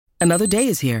Another day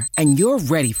is here, and you're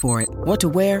ready for it. What to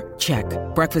wear? Check.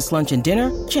 Breakfast, lunch, and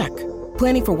dinner? Check.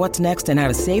 Planning for what's next and how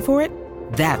to save for it?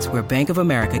 That's where Bank of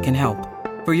America can help.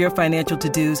 For your financial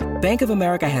to-dos, Bank of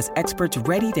America has experts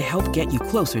ready to help get you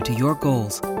closer to your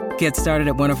goals. Get started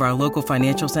at one of our local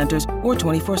financial centers or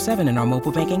 24/7 in our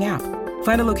mobile banking app.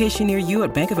 Find a location near you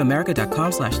at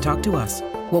bankofamerica.com/talktous.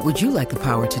 What would you like the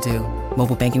power to do?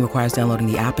 Mobile banking requires downloading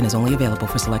the app and is only available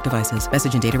for select devices.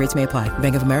 Message and data rates may apply.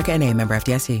 Bank of America N.A., member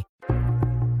FDIC.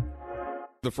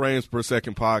 The Frames Per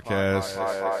Second podcast.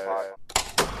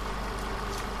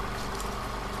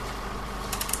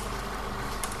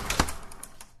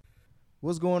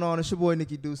 What's going on? It's your boy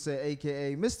Nikki Duce,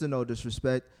 a.k.a. Mr. No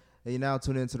Disrespect, and you're now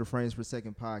tuned into the Frames Per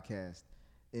Second podcast.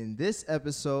 In this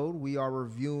episode, we are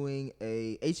reviewing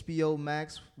a HBO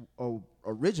Max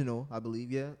original, I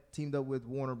believe, teamed up with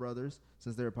Warner Brothers,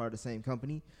 since they're part of the same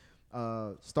company,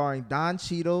 starring Don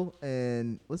Cheadle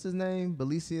and, what's his name?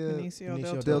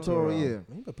 Benicio del Toro, yeah. Man,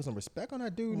 you better put some respect on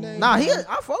that dude's name. Nah,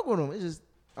 I fuck with him. It's just,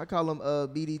 I call him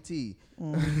BDT.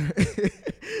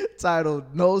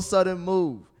 Titled No Sudden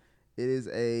Move. It is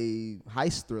a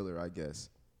heist thriller, I guess.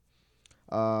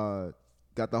 Got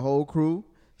the whole crew.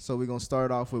 So we're going to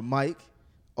start off with Mike.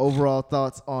 Overall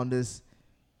thoughts on this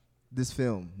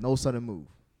film, No Sudden Move.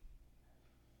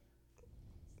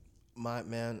 I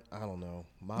don't know.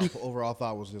 My overall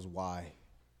thought was just why?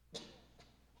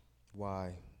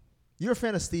 Why? You're a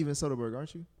fan of Steven Soderbergh,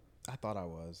 aren't you? I thought I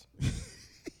was.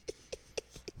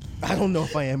 I don't know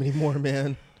if I am anymore,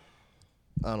 man.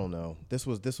 I don't know. This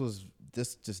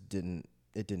just didn't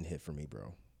hit for me,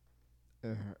 bro.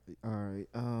 All right.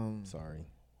 Sorry.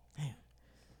 Damn.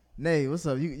 Nay, what's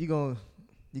up? You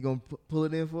gonna pull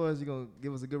it in for us? You gonna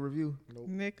give us a good review? Nope.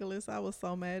 Nicholas, I was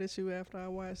so mad at you after I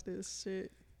watched this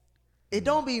shit. It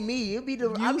don't be me. It be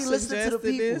I be listening to the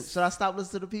people. This. Should I stop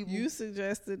listening to the people? You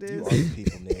suggested this. You are the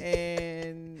people, Nick.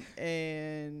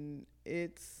 and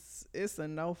it's a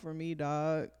no for me,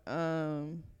 dog.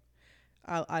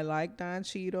 I like Don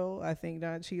Cheadle. I think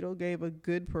Don Cheadle gave a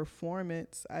good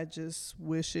performance. I just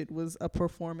wish it was a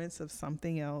performance of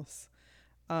something else.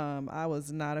 I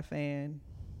was not a fan.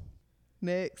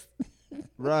 Next.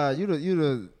 Rod, you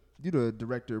the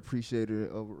director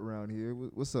appreciator around here.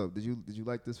 What's up? Did you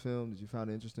like this film? Did you find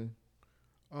it interesting?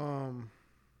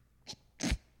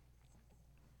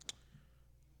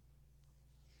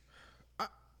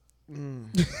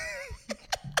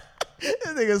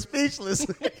 This nigga speechless.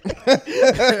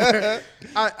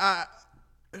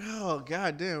 Oh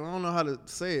god damn, I don't know how to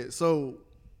say it. So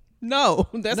no,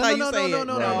 that's how you say it.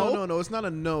 No. It's not a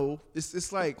no.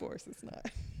 It's like, of course it's not.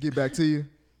 Get back to you.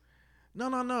 No.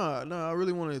 I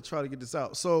really want to try to get this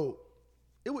out. So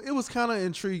it was kind of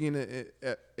intriguing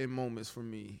in moments for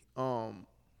me. I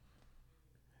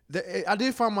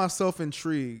did find myself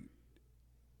intrigued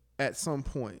at some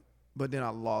point, but then I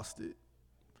lost it.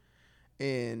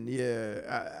 And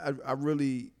yeah, I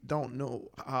really don't know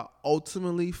how I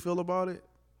ultimately feel about it,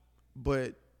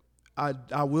 but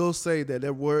I will say that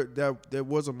there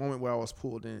was a moment where I was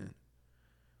pulled in,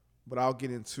 but I'll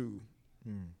get into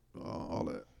all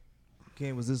that.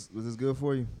 Ken, was this good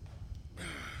for you?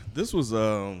 This was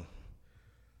a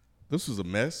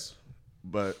mess,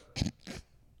 but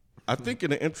I think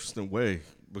in an interesting way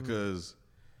because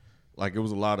like it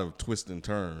was a lot of twists and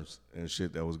turns and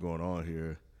shit that was going on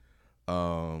here.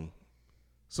 So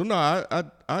no,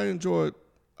 I enjoyed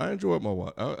I enjoyed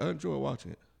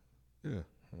watching it. Yeah,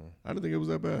 I didn't think it was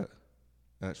that bad,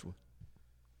 actually.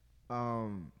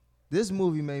 This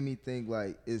movie made me think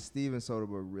like, is Steven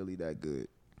Soderbergh really that good?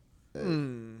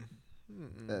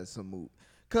 That's a movie.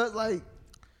 Cause like,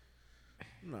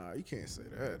 nah, you can't say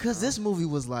that. Cause this movie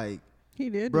was like, he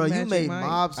did. Bro, do you made Mike.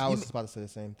 mobs. I was about to say the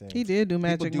same thing. He did do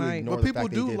Magic Mike, But people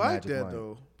do like that Mike.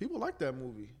 though. People like that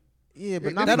movie. Yeah,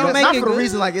 but That not don't for, make not it for the good.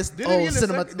 reason like it's Did it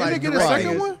cinema. get Like, a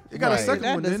second one? It got a second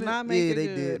That one, does didn't not it? make Yeah, it they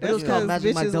good. did. That's It was called because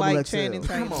Magic Mike bitches Double like XL. Channing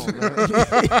Tatum. Come on,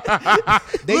 man.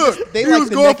 They He like was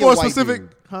the going naked for a white specific,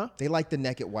 dude. huh? They like the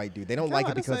naked white dude. They don't I'm like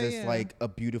it about to because say, it's yeah. like a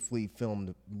beautifully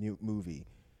filmed movie.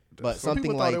 But Some something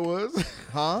people like, thought it was.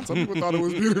 huh? Some people thought it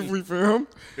was beautifully filmed.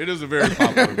 It is a very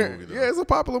popular movie, though. Yeah, it's a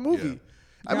popular movie. Yeah.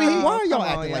 I mean, why are y'all come on,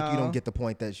 acting like you y'all. don't get the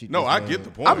point that she? No, just I made? get the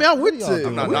point. I mean, I went to. I'm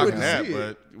I'm not we knocking went to that, see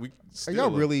it. but we Are still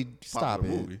y'all a really stop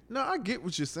popular it? movie. No, I get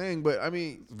what you're saying, but I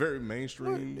mean, It's a very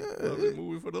mainstream Yeah,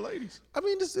 movie for the ladies.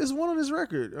 this is one on his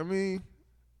record. I mean,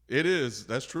 It is.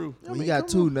 That's true. Well, he got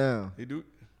two now. He do.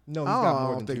 No, he's I got don't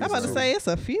more than think two. I'm about to so. say it's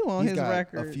a few on He's his got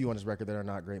record. a few on his record that are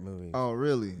not great movies. Oh,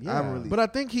 really? I haven't really. but I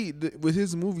think with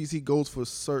his movies, he goes for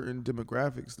certain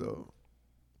demographics though.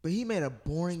 But he made a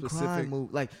boring crime Specific.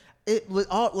 movie. Like it was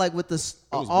all like with the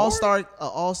was all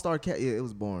star cat. Yeah, it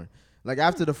was boring. Like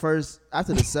after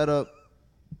the setup,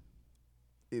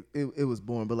 it was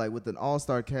boring. But like with an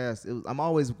all-star cast, I'm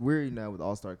always weary now with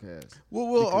all-star cast.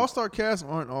 Well, all-star casts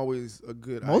aren't always a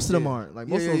good idea. Most of them aren't. Like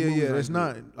most of those movies It's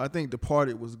not. good. I think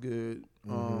Departed was good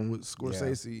with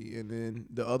Scorsese, and then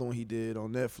the other one he did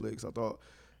on Netflix, I thought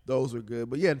those were good.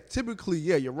 But yeah, typically,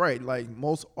 yeah, you're right. Like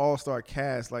most all-star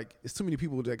casts, like it's too many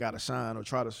people that got to shine or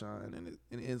try to shine, and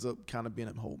it ends up kind of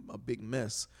being a big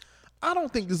mess. I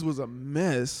don't think this was a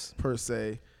mess per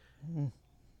se.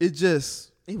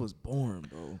 It was boring,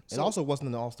 bro. It also wasn't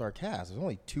an all-star cast. There's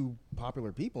only 2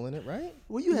 popular people in it, right?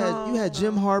 Well, you had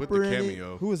Jim Harper With the in it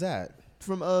cameo. Who was that?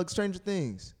 from Stranger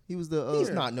Things. He was the. He's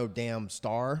not no damn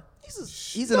star.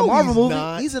 He's in a Marvel movie.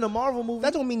 not. He's in a Marvel movie.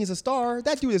 That don't mean he's a star.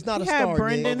 That dude is not He a had star.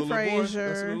 Brendan Nick.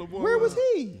 Fraser. Where was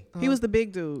he? He was the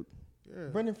big dude.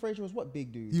 Brendan Fraser was what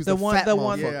big dude? He was The one, fat the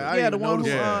one, motherfucker. Yeah, I yeah, didn't the one who,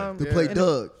 notice that. Who played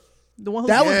Doug. the one who,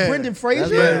 That was Yeah. Brendan Fraser.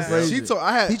 That's Brendan Fraser. She told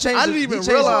I had. He changed I didn't his- even he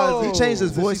changed- realize he changed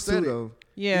his until she voice said too, it. though.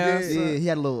 yeah, He did. Yeah, he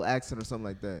had a little accent or something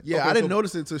like that. Yeah, Okay, I didn't so-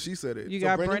 notice it until she said it. you So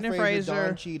got Brendan Brendan Fraser, Fraser,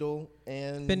 Don Cheadle,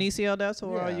 and Benicio del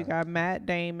Toro. Yeah. You got Matt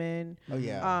Damon. Oh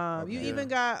yeah. You Okay. even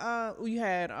got you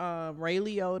had Ray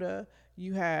Liotta.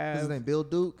 You What's have his name? Bill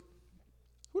Duke.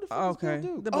 Who the fuck is okay,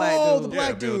 Bill Duke? the black oh, dude. the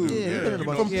black Bill dude. Duke. Yeah, he been in a you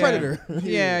bunch know. of- Yeah. Predator.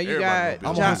 Yeah, you Everybody got know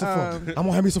I'm Bill on Duke. Harrison I'm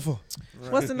on Harrison Ford.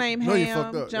 what's the name? No, you Ham.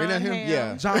 fucked up. John Ain't that him? Ham.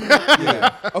 Yeah. John.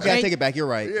 Yeah. Okay, I And- take it back. You're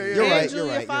right. Yeah, yeah. You're and right. Julia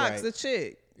You're right. Fox, You're the right.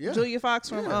 chick. Yeah. Julia Fox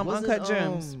from Wasn't, Uncut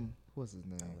Gems. What's his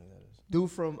name?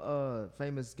 Dude from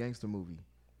famous gangster movie.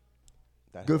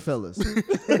 That Goodfellas.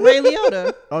 Ray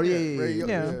Liotta. Oh yeah, yeah, Ray- yeah.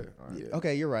 Yeah. yeah.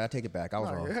 Okay, you're right. I take it back. I was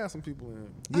Nah, wrong. it had some people in.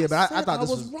 Yeah, but I said thought this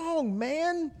was was. wrong,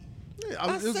 man. Yeah, I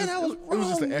it was said just, I was it was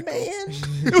just an wrong, echo. man.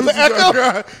 It was an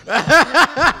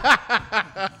echo.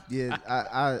 Yeah,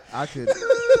 I could.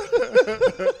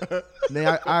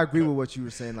 Man, I agree with what you were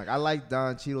saying. Like, I like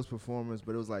Don Cheadle's performance,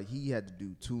 but it was like he had to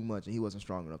do too much, and he wasn't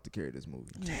strong enough to carry this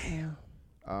movie. Damn.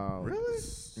 Really?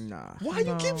 Nah. Why you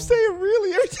No. keep saying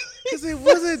really every time? Because it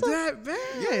wasn't that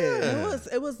bad.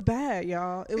 It was bad,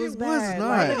 y'all. It was It bad.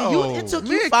 was not. It took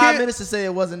Man, you 5 can't- minutes to say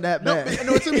it wasn't that No, bad.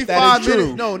 no, it took me That 5 is true.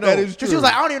 minutes. No, That is Because she was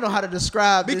like, I don't even know how to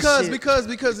describe this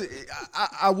because shit.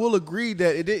 I will agree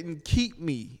that it didn't keep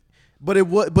me, but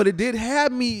it did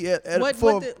have me at What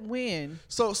did when?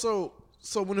 So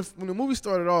when the movie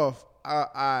started off,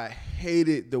 I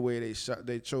hated the way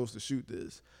they chose to shoot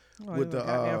this Oh, with it was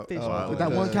goddamn the fish. With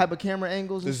that one type of camera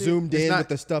angles The and shit. zoomed It's in not- with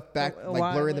the stuff back, A like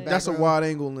wide blurring the lens. that's a background. wide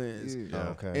angle lens. Yeah. Oh,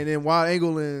 okay. And then wide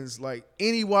angle lens, like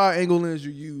any wide angle lens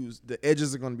you use, the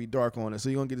edges are going to be dark on it, so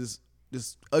you're gonna get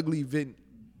this ugly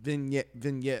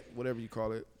vignette, whatever you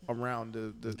call it, around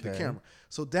the Okay. camera.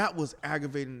 So that was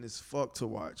aggravating as fuck to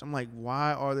watch. I'm like,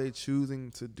 why are they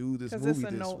choosing to do this Because movie it's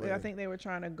a this no. way? I think they were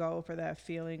trying to go for that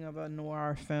feeling of a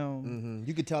noir film.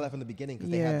 You could tell that from the beginning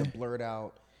because they had the blurred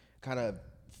out, kind of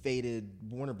faded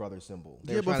Warner Brothers symbol.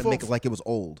 They were but trying to make it like it was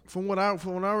old. From what I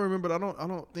remember, I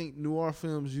don't think noir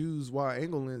films use wide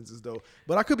angle lenses though.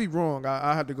 But I could be wrong.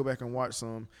 I have to go back and watch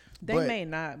some. They But may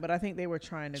not, but I think they were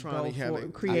trying to Trying go to have for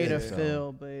it- create I a think so.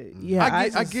 feel. But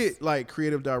yeah, I get like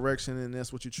creative direction and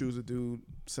that's what you choose to do,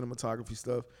 cinematography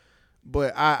stuff.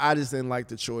 But I just didn't like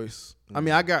the choice. I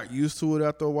mean, I got used to it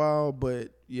after a while, but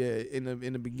yeah, in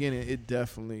the beginning, it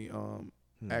definitely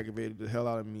aggravated the hell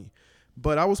out of me.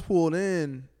 But I was pulled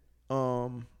in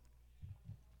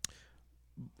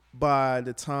by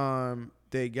the time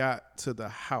they got to the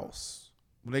house.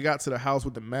 When they got to the house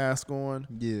with the mask on,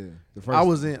 Yeah. The first I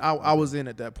was in. I was in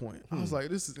at that point. I was like,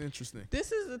 "This is interesting."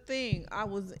 This is the thing. I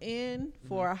was in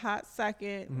for a hot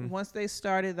second once they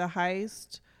started the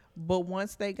heist, but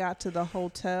once they got to the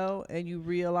hotel and you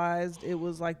realized it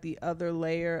was like the other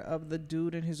layer of the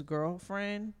dude and his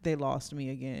girlfriend, they lost me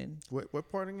again. What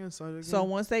part again? Sorry, again? So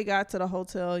once they got to the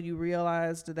hotel, you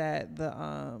realized that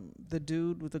the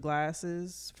dude with the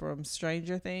glasses from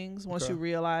Stranger Things. Once Okay. you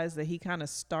realized that he kind of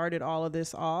started all of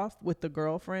this off with the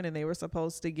girlfriend, and they were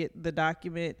supposed to get the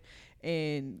document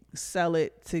and sell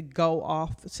it to go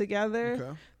off together.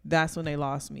 Okay. That's when they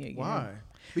lost me again. Why?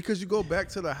 Because you go back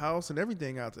to the house and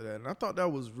everything after that, and I thought that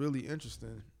was really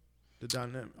interesting. The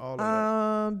dynamic, all of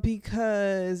that.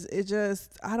 Because it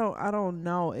just I don't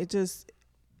know. It just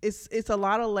it's a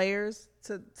lot of layers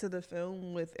to the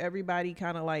film with everybody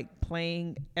kind of like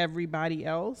playing everybody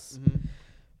else.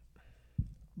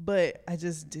 but I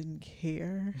just didn't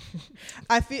care.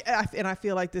 I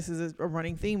feel like this is a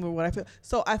running theme of what I feel.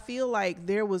 So I feel like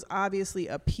there was obviously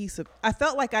a piece of, I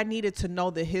felt like I needed to know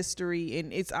the history,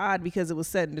 and it's odd because it was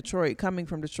set in Detroit, coming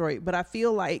from Detroit, but I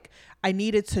feel like I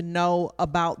needed to know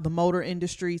about the motor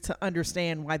industry to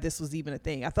understand why this was even a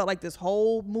thing. I felt like this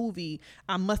whole movie,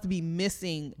 I must be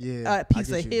missing a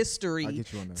piece of history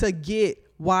to get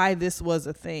why this was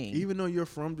a thing. Even though you're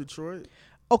from Detroit?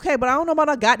 Okay, but I don't know about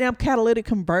our goddamn catalytic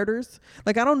converters.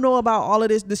 Like, I don't know about all of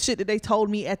this, the shit that they told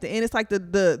me at the end. It's like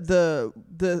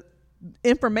the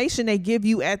information they give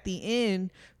you at the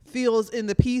end fills in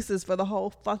the pieces for the whole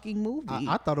fucking movie.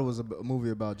 I thought it was a movie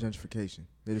about gentrification.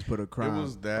 They just put a crime. It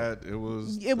was that. It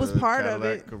was part of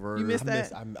Cadillac it. Converter. You missed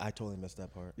that? I totally missed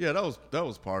that part. Yeah, that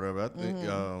was part of it. I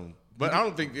think, but I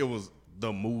don't think it was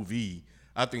the movie.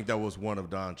 I think that was one of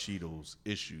Don Cheadle's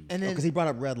issues. And then Because he brought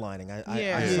up redlining.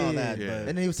 I saw that. Yeah. But And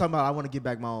then he was talking about, I want to get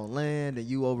back my own land, and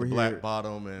you over Black here,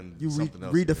 Bottom and you something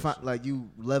else. redefine, like you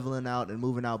leveling out and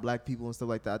moving out black people and stuff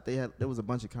like that. There was a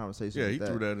bunch of conversations. Yeah, with he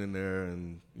threw that in there,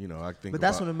 and I think. But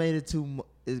that's when it made it too.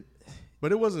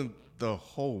 But it wasn't the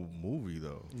whole movie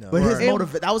though. no. But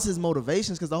Right. that was his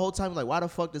motivations, because the whole time, like, why the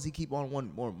fuck does he keep on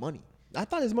wanting more money? I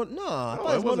thought his it motivation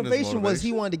wasn't his was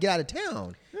he motivation. wanted to get out of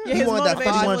town. Yeah, He his wanted that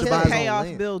motivation was to to buy his pay own off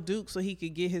land. Bill Duke so he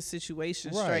could get his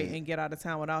situation straight Right. and get out of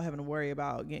town without having to worry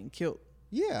about getting killed.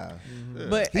 Yeah.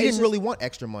 But He it's didn't really want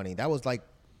extra money. That was like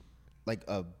what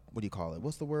do you call it?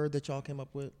 What's the word that y'all came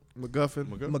up with? MacGuffin.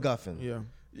 MacGuffin. Yeah.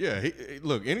 Yeah,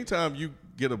 look. Anytime you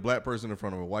get a black person in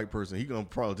front of a white person, he gonna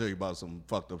probably tell you about some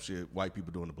fucked up shit white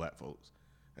people doing to black folks,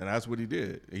 and that's what he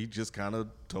did. He just kind of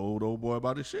told old boy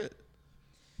about his shit.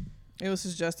 it was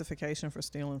his justification for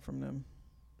stealing from them.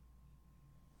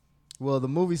 Well, the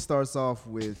movie starts off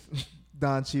with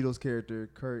Don Cheadle's character,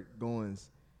 Kurt Goins,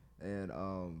 and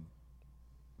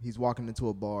he's walking into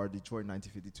a bar, Detroit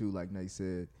 1952, like Nate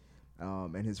said,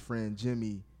 and his friend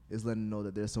Jimmy is letting him know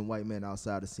that there's some white men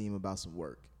outside to see him about some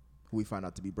work, who we find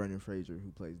out to be Brendan Fraser,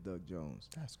 who plays Doug Jones.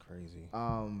 That's crazy.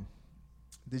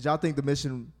 Did y'all think the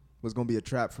mission was going to be a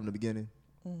trap from the beginning?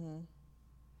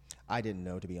 I didn't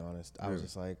know, to be honest. I was Really?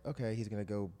 just like, okay, he's going to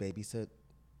go babysit.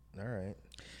 All right.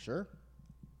 Sure.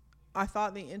 I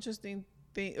thought the interesting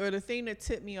thing, or the thing that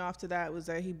tipped me off to that, was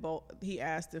that he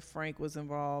asked if Frank was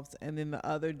involved, and then the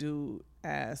other dude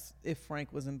asked if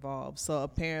Frank was involved. So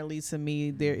apparently, to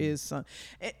me, there is some.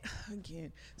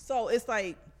 Again, so it's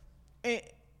like,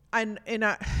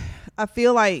 I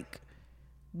feel like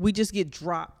we just get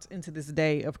dropped into this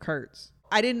day of Kurt's.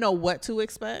 I didn't know what to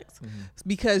expect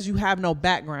because you have no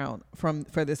background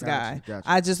for this guy. Gotcha.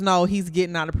 I just know he's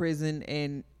getting out of prison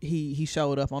and he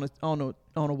showed up on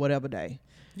a whatever day,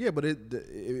 Yeah, but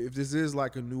if this is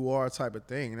like a noir type of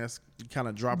thing, that's kind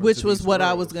of dropping. which to was these what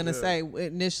I worlds. was gonna Yeah. say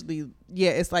initially.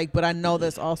 Yeah, it's like, but I know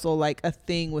that's also like a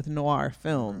thing with noir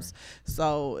films.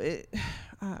 So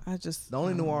I just The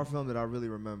only noir film that I really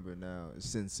remember now is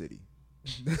Sin City.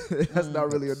 That's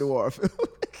not really a noir film.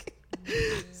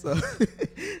 So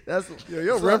that's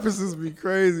Your so- references be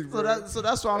crazy, bro. So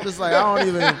that's why I'm just like, I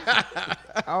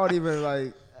don't even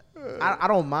like, I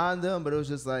don't mind them, but it was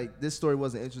just like, this story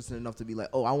wasn't interesting enough to be like,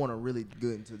 oh, I want to really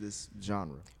get into this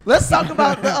genre. Let's talk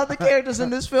about the other characters in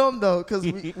this film, though, because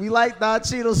we like Don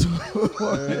Cheadle's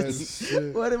performance.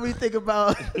 What did we think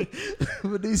about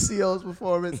Benicio's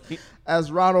performance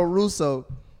as Ronald Russo,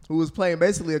 who was playing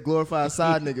basically a glorified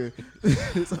side nigga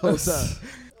this whole time?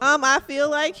 I feel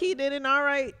like he did an all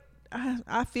right.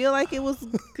 I feel like it was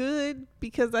good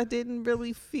because I didn't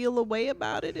really feel a way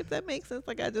about it, if that makes sense.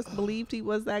 Like, I just believed he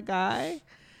was that guy.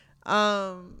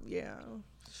 Yeah,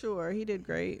 sure, he did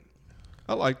great.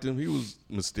 I liked him. He was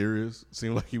mysterious.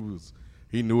 Seemed like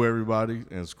he knew everybody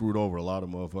and screwed over a lot of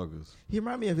motherfuckers. He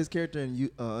reminded me of his character in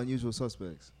Unusual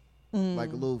Suspects. Like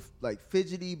a little like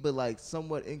fidgety, but like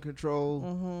somewhat in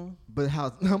control. But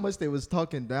how much they was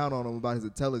talking down on him about his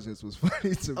intelligence was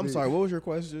funny to me. I'm sorry, what was your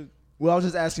question? Well, I was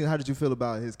just asking, how did you feel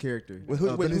about his character? Wait,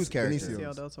 whose character? Benicio's.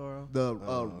 Benicio del Toro. The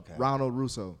okay. Ronald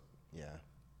Russo. Yeah.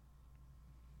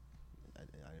 I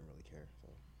didn't really care. So.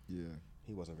 Yeah.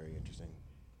 He wasn't very interesting.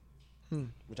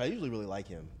 Which I usually really like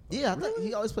him. but Yeah, I think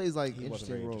he always plays like he wasn't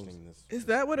very interesting roles. interesting in this. Is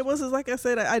that what it was? Is like I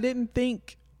said, I didn't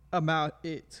think about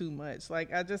it too much.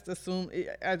 Like, I just assumed,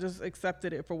 I just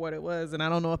accepted it for what it was, and I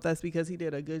don't know if that's because he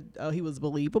did a good, he was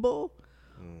believable,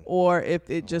 or if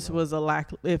it just was a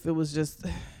lack. If it was just.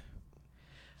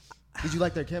 Did you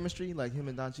like their chemistry, like him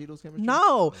and Don Cheadle's chemistry?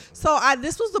 No. So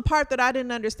this was the part that I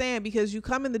didn't understand, because you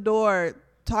come in the door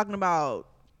talking about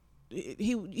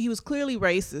he was clearly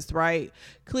racist, right?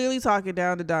 Clearly talking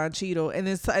down to Don Cheadle. And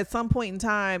then at some point in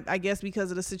time, I guess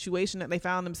because of the situation that they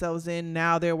found themselves in,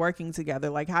 now they're working together.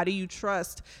 Like, how do you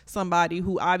trust somebody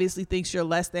who obviously thinks you're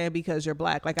less than because you're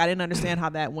black? Like, I didn't understand how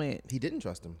that went. He didn't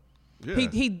trust him. Yeah.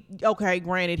 He okay,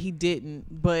 granted he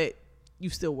didn't, but you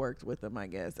still worked with him, I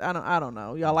guess. I don't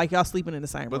know. Y'all sleeping in the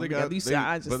same room together.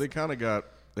 But they kind of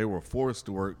they were forced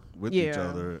to work with each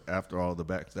other after all the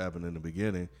backstabbing in the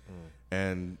beginning.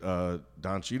 And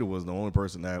Don Cheadle was the only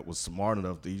person that was smart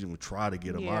enough to even try to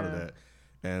get him out of that.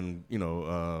 And,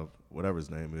 whatever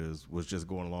his name is, was just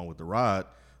going along with the ride,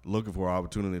 looking for an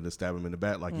opportunity to stab him in the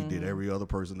back like he did every other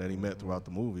person that he met throughout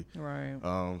the movie. Right.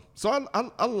 So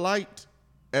I liked,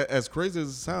 as crazy as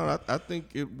it sounds, I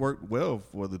think it worked well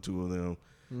for the two of them.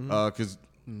 Because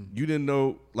you didn't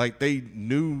know, like, they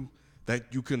knew that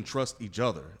you couldn't trust each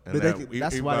other, and But that's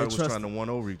everybody why they was trying to one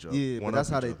over each other. Yeah, but that's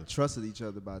how they other. trusted each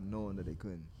other, by knowing that they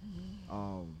couldn't.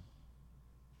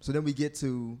 So then we get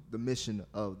to the mission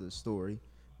of the story,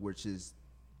 which is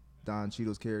Don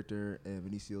Cheadle's character and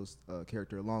Benicio's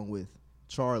character, along with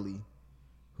Charlie,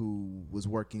 who was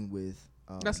working with.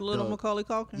 That's a little Doug. Macaulay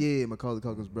Culkin. Yeah, Macaulay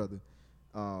Culkin's brother.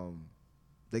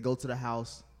 They go to the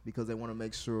house because they want to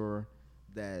make sure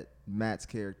that Matt's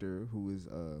character, who is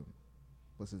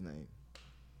what's his name,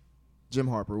 Jim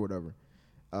Harper, whatever,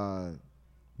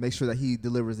 make sure that he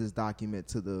delivers this document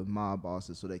to the mob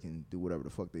bosses so they can do whatever the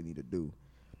fuck they need to do.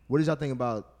 What did y'all think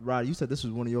about, Rod? You said this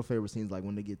was one of your favorite scenes, like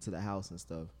when they get to the house and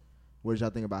stuff. What did y'all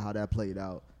think about how that played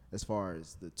out as far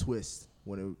as the twist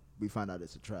when we find out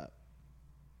it's a trap?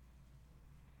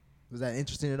 Was that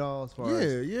interesting at all? As far as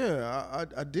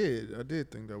I did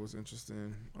think that was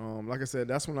interesting. Like I said,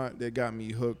 that's when they got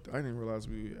me hooked. I didn't realize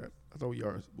I thought we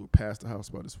were past the house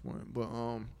by this point, but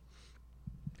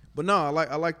no, I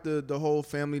like the whole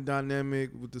family dynamic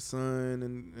with the son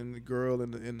and the girl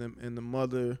and the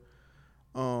mother.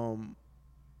 I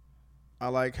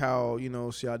like how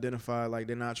she identified like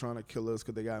they're not trying to kill us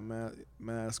because they got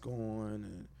mask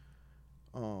on,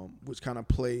 and which kind of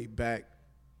played back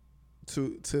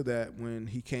to that when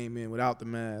he came in without the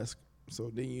mask.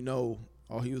 So then he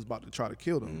was about to try to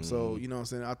kill them. So what I'm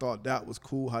saying, I thought that was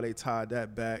cool how they tied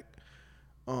that back.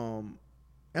 I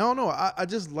don't know, I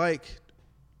just like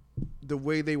the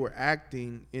way they were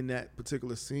acting in that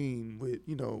particular scene with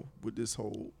with this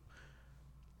whole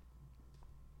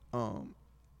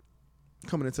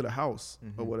coming into the house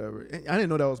or whatever. And I didn't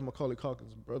know that was Macaulay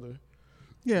Culkin's brother.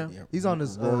 Yeah. he's on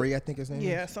his Rory, I think his name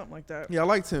Yeah, is. something like that. Yeah, I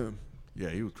liked him. Yeah,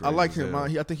 he was I crazy. like as him. hell.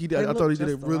 I think he did. They I thought he look did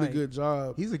a just really alike. good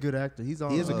job. He's a good actor. He's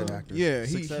on. He is a good actor. Yeah,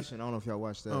 Succession. I don't know if y'all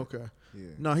watched that. Okay. Yeah.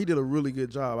 No, he did a really good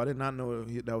job. I did not know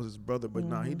that was his brother, but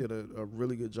he did a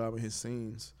really good job in his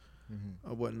scenes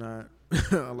or whatnot.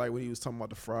 Like when he was talking about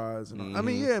the fries and all. I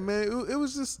mean, yeah, man, it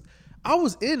was just. I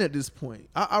was in at this point.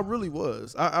 I really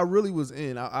was. I really was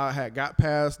in. I had got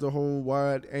past the whole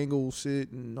wide angle shit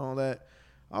and all that.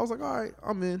 I was like, all right,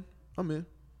 I'm in.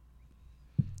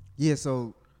 Yeah.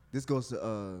 So this goes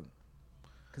to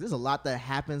because there's a lot that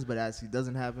happens, but actually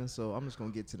doesn't happen. So I'm just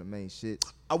gonna get to the main shit.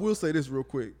 I will say this real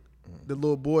quick. The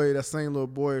little boy, that same little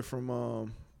boy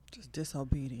from Just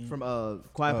disobedient. From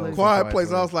Quiet Place. Quiet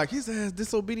Place. I was like, his ass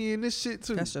disobededient in this shit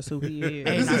too. That's just who he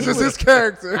is. This is just his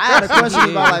character. I had a question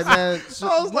about like, man,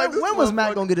 I was like, this when was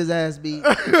Matt motherfucker- gonna get his ass beat?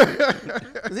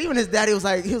 Because even his daddy was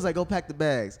like, go pack the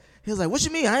bags. He was like, what you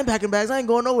mean? I ain't packing bags. I ain't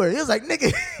going nowhere. He was like,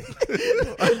 nigga,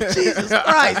 Jesus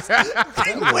Christ,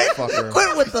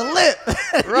 quit with the lip.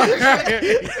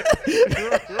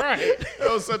 Right. That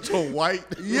was such a white.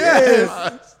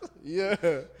 Yes. Yeah.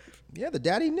 Yeah, the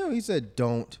daddy knew. He said,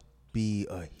 "Don't be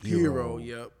a hero."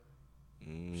 Yep.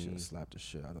 Should have slapped the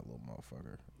shit out of that little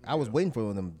motherfucker. I was waiting for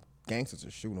one of them gangsters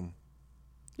to shoot him.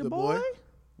 The boy?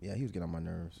 Yeah, he was getting on my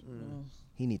nerves.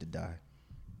 He need to die.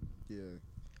 Yeah.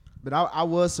 But I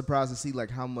was surprised to see like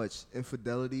how much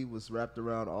infidelity was wrapped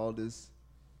around all this.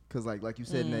 Because like you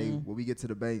said, Nate, when we get to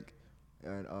the bank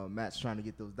and Matt's trying to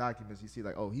get those documents, you see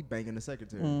like, oh, he banging the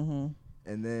secretary.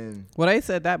 And then Well, they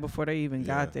said that before they even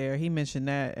got there. He mentioned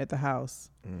that at the house.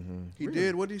 He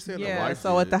did. What did he say? Yeah. wife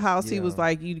So at did. the house, he Yeah. was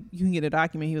like, you can get a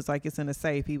document. He was like, it's in a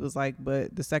safe. He was like,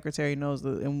 but the secretary knows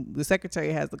and the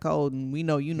secretary has the code, and we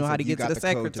know you know how to said, "You get to got the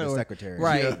the code to the secretary.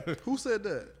 secretary." Right. Who said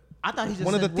that? I thought he just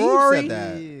One of the said thieves Rory? said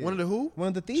that. Yeah. One of the who? One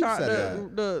of the thieves Char- said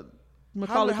that. the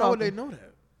Macaulay How would Culkin. they know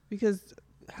that? Because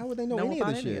How would they know no one any of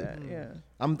found this any shit? of that. Yeah.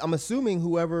 I'm assuming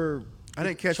whoever I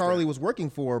didn't catch Charlie that. was working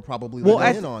for probably Well,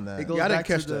 let I- in on that. It goes Yeah, I didn't back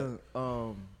catch to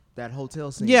the that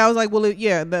hotel scene. Yeah, I was like,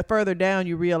 well, but further down,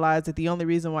 you realize that the only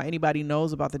reason why anybody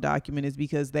knows about the document is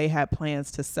because they had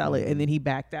plans to sell it, and then he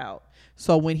backed out.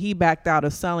 So when he backed out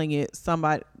of selling it,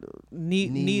 somebody,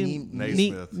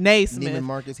 Naismith, Neiman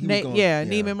Marcus,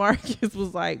 Neiman Marcus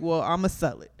was like, well, I'm gonna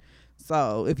sell it.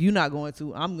 So if you're not going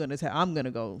to, I'm gonna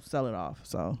go sell it off.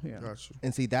 So yeah. Gotcha.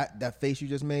 And see that face you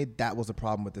just made, that was the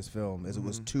problem with this film, is it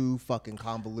was too fucking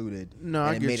convoluted. No, and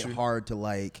I it get made you. it hard to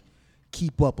like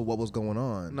keep up with what was going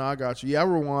on. No, I got you. Yeah, I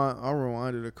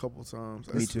rewinded a couple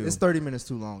times. Me too. It's 30 minutes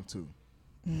too long too.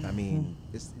 I mean,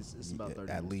 It's about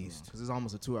 30 at minutes least. because it's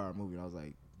almost a 2-hour movie. And I was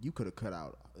like, you could have cut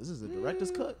out. This is a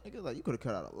director's cut. Nigga, like you could have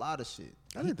cut out a lot of shit.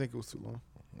 I didn't think it was too long.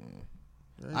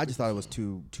 I just thought it was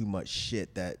too much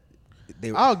shit that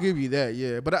they. I'll give you that,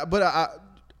 yeah. But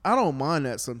I don't mind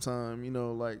that sometimes. You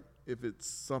know, like if it's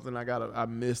something I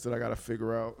missed that I gotta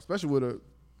figure out, especially with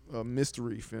a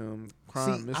mystery film,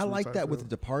 crime mystery. I like type that with film.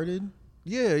 The Departed.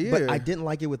 Yeah. But I didn't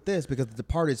like it with this because The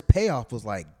Departed's payoff was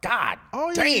like, God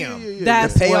damn.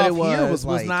 That's The payoff what it here was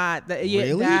like, not.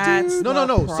 really, That's dude? No.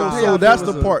 the So problem. that's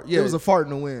the part. Yeah, It was a fart in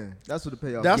the wind. That's what the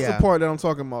payoff. That's Yeah. the part that I'm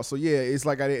talking about. So yeah, it's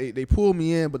like they pulled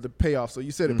me in, but the payoff. So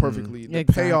you said it perfectly. The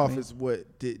Exactly. payoff is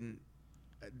what didn't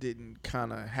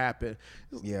kind of happen.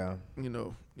 Yeah. You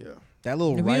know. Yeah. That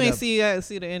little If you write ain't up.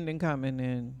 see the ending coming,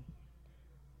 then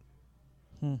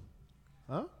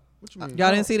Huh? What you mean?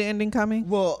 y'all didn't see the ending coming.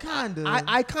 Well, Kinda.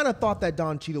 I kind of thought that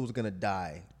Don Cheadle was going to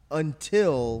die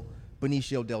until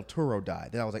Benicio del Toro died.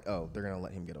 Then I was like, oh, they're going to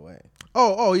let him get away.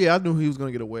 Oh yeah, I knew he was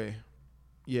gonna get away.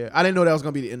 Yeah, I didn't know that was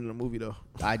gonna be the end of the movie though.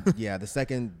 The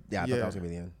second, I thought Yeah. that was going to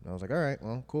be the end. I was like, all right,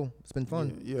 well, cool. It's been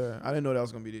fun. Yeah, I didn't know that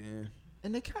was gonna be the end.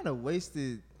 And they kind of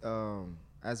wasted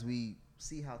as we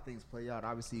see how things play out.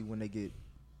 Obviously, when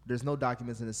there's no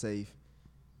documents in the safe.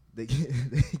 They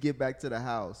get back to the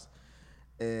house,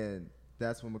 and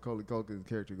that's when Macaulay Culkin's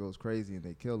character goes crazy and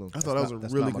they kill him. I thought that was a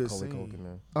That's really not good Macaulay scene. Culkin,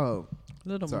 man. Oh,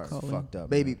 Little sorry, Macaulay. Fucked up.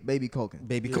 baby man. Culkin.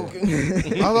 Baby Yeah.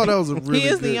 Culkin. I thought that was a really. He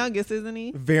is the good- youngest, isn't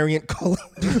he? Variant Cully.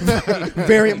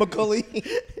 Variant Macaulay.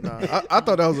 Nah, I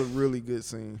thought that was a really good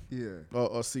scene. Yeah.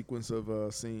 A sequence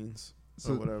of scenes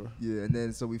So or whatever. Yeah, and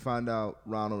then so we find out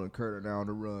Ronald and Kurt are now on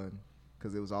the run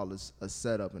because it was all a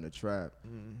setup and a trap.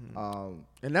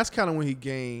 And that's kind of when he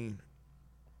gained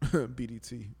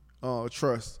BDT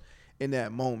trust in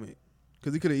that moment,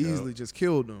 because he could have easily just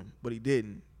killed him, but he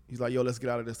didn't. He's like, yo, let's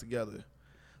get out of this together.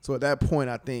 So at that point,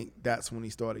 I think that's when he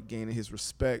started gaining his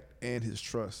respect and his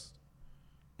trust.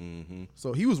 Mm-hmm.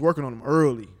 So he was working on him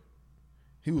early.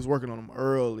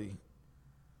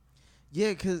 Yeah,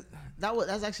 because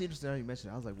that's actually interesting how you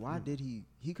mentioned it. I was like, why did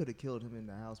he could have killed him in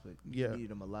the house, but he Yeah. needed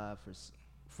him alive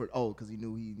for because he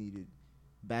knew he needed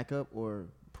backup, or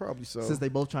Probably so. since they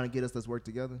both trying to get us, let's work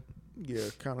together. Yeah,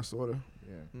 kind of, sort of.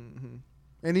 Yeah.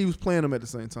 And he was playing them at the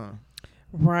same time.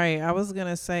 Right. I was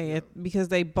gonna say it because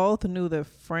they both knew that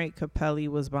Frank Capelli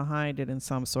was behind it in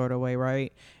some sort of way,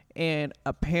 right? And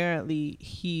apparently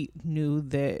he knew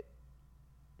that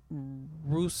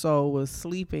Russo was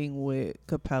sleeping with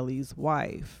Capelli's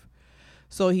wife.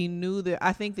 So he knew that.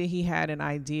 I think that he had an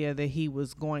idea that he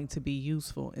was going to be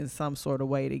useful in some sort of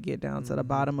way to get down to the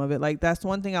bottom of it. Like, that's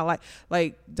one thing I like.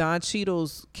 Like, Don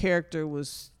Cheadle's character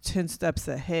was 10 steps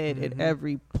ahead at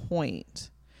every point.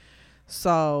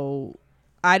 So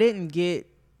I think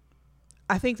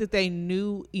that they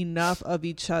knew enough of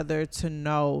each other to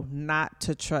know not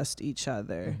to trust each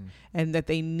other, and that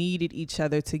they needed each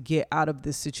other to get out of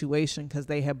this situation because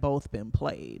they had both been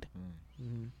played.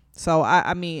 So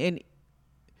I mean, and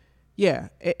yeah,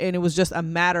 and it was just a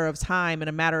matter of time and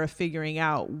a matter of figuring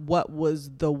out what was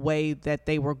the way that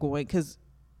they were going, because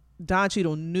Don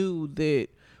Cheadle knew that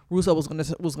Russo was going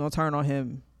to turn on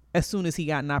him as soon as he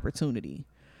got an opportunity.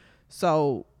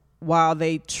 So while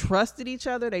they trusted each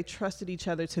other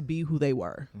to be who they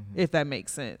were, if that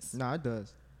makes sense. No, it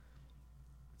does.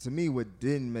 To me, what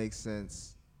didn't make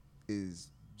sense is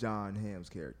John Hamm's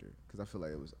character, because I feel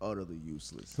like it was utterly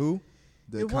useless. Who?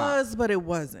 The It cop. was, but it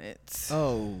wasn't.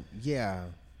 Oh, yeah.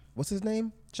 What's his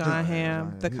name? John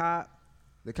Hamm, John the Hamm. cop.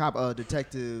 The cop,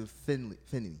 Detective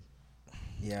Finney.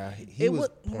 Yeah, he It was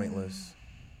wa- pointless.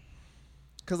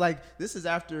 Because, like, this is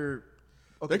after...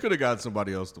 They could have got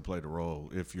somebody else to play the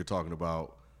role if you're talking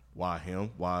about why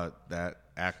him, why that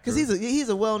actor. Because he's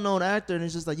a well-known actor, and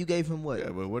it's just like you gave him what? Yeah,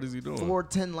 but what is he doing?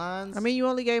 4-10 lines. I mean, you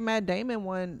only gave Matt Damon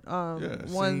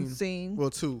one scene. Well,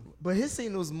 2. but his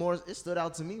scene was more. It stood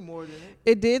out to me more than it.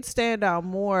 It did stand out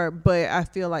more, but I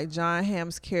feel like Jon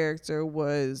Hamm's character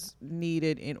was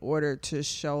needed in order to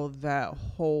show that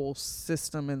whole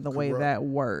system and the way that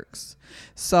works.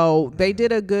 So they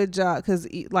did a good job because,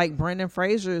 like, Brendan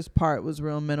Fraser's part was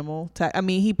real minimal. I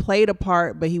mean, he played a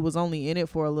part, but he was only in it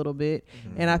for a little bit.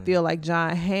 And I feel like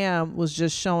Jon Hamm was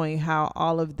just showing how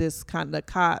all of this kind of the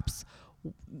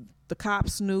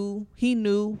cops knew. He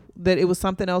knew that it was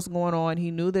something else going on.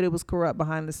 He knew that it was corrupt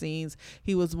behind the scenes.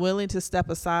 He was willing to step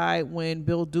aside when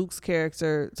Bill Duke's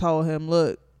character told him,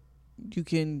 look, you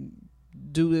can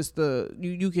do this,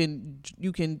 you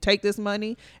can take this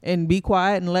money and be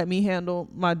quiet and let me handle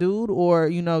my dude, or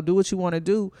do what you want to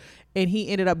do. And he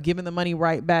ended up giving the money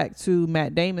right back to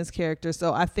Matt Damon's character.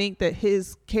 So I think that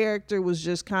his character was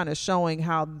just kind of showing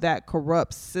how that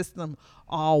corrupt system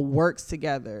all works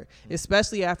together,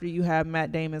 especially after you have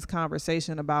Matt Damon's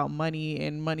conversation about money,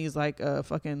 and money's like a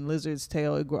fucking lizard's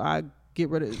tail. I get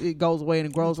rid of it, goes away and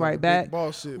it grows right back.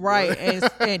 Bullshit, right.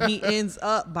 and he ends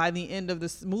up by the end of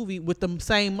this movie with the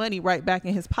same money right back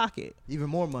in his pocket. Even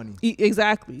more money.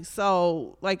 Exactly.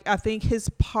 So, like, I think his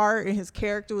part and his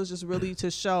character was just really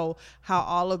to show how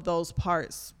all of those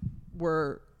parts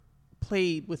were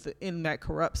played within that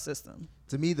corrupt system.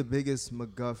 To me, the biggest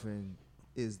MacGuffin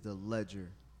is the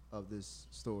ledger of this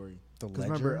story. The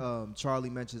ledger? Remember, Charlie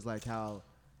mentions like how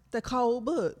the code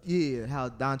book. Yeah, how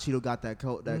Don Cheadle got that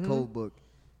code book,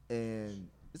 and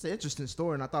it's an interesting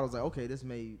story. And I thought it was like, okay, this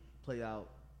may play out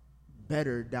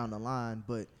better down the line,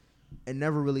 but it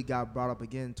never really got brought up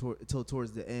again until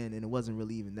towards the end, and it wasn't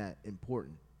really even that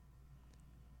important.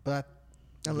 But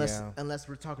unless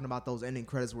we're talking about those ending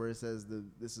credits where it says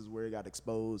this is where it got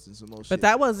exposed and some more shit. But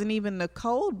that wasn't even the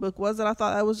code book, was it? I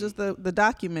thought that was just the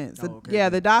documents. Okay. Yeah,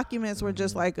 the documents were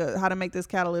just like how to make this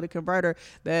catalytic converter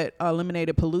that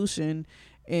eliminated pollution,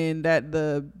 and that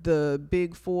the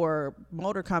big four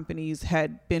motor companies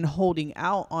had been holding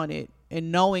out on it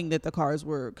and knowing that the cars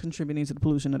were contributing to the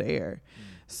pollution of the air.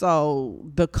 So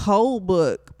the code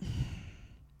book,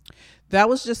 that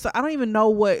was just, I don't even know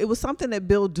what, it was something that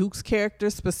Bill Duke's character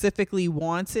specifically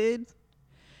wanted.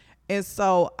 And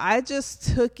so I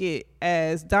just took it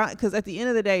as because at the end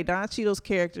of the day, Don Cheadle's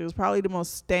character was probably the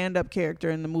most stand-up character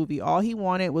in the movie. All he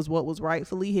wanted was what was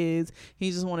rightfully his.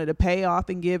 He just wanted to pay off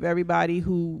and give everybody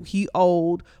who he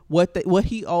owed what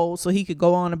he owed so he could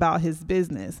go on about his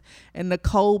business. And the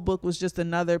code book was just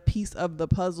another piece of the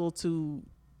puzzle to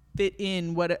fit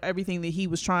in everything that he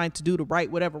was trying to do to right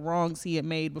whatever wrongs he had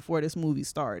made before this movie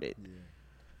started. Yeah.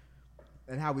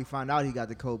 And how we find out he got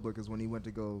the code book is when he went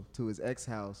to go to his ex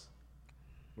house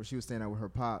where she was staying out with her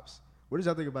pops. What did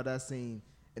y'all think about that scene?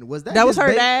 And was that was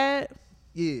her dad?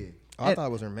 Yeah. I thought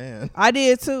it was her man. I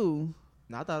did too.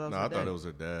 No, I thought it was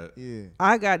her dad. Yeah.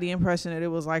 I got the impression that it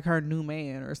was like her new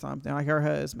man or something, like her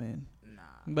husband.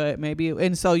 But maybe,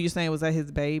 and so you're saying, was that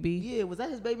his baby? Yeah, was that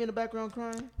his baby in the background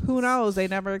crying? Who knows? They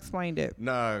never explained it.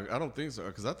 Nah, I don't think so.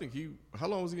 Because I think how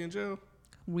long was he in jail?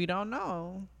 We don't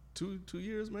know. 2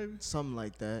 years maybe? Something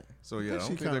like that. So yeah, I don't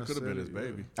think that could have been his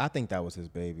baby. I think that was his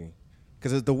baby.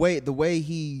 Because the way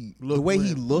he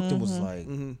looked and was like.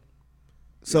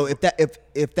 So if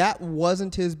that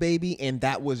wasn't his baby and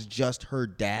that was just her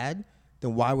dad,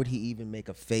 then why would he even make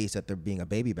a face at there being a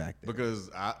baby back there?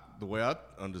 Because the way I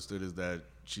understood is that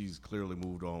she's clearly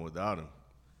moved on without him.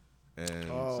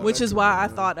 And which is why I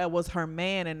thought that was her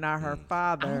man and not her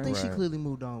father. I don't think she clearly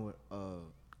moved on with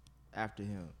after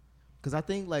him. Because I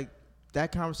think like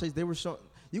that conversation, they were showing,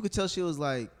 you could tell she was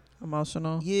like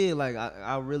emotional. Yeah, like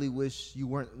I really wish you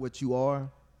weren't what you are,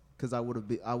 because I would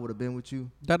have been with you.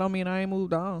 That don't mean I ain't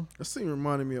moved on. That scene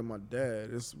reminded me of my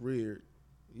dad. It's weird.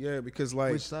 Yeah, because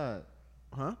like which side?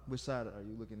 Huh? Which side are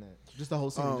you looking at? Just the whole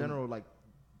scene in general, like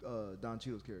Don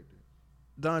Cheadle's character.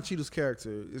 Don Cheadle's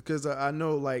character, because I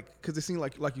know, like, because it seemed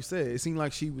like you said, it seemed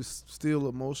like she was still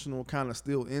emotional, kind of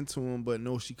still into him, but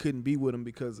no, she couldn't be with him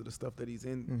because of the stuff that he's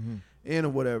in or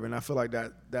whatever. And I feel like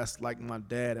that's like my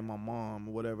dad and my mom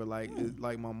or whatever. Like,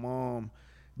 like my mom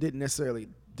didn't necessarily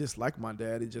dislike my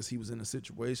dad. It just he was in a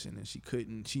situation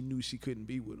and she knew she couldn't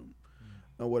be with him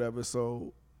or whatever.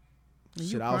 So.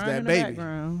 Shit, I was that baby.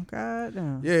 God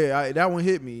damn. Yeah, that one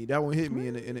hit me. That one hit me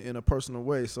in a personal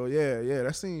way. So yeah,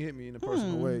 that scene hit me in a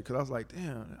personal way because I was like,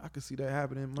 damn, I could see that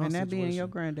happening in my situation. And that being your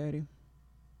granddaddy.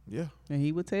 Yeah. And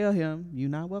he would tell him, "You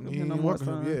not welcome here no more,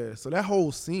 son." Yeah. So that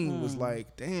whole scene was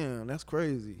like, damn, that's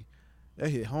crazy. That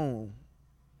hit home.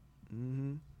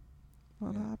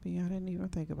 Well, I didn't even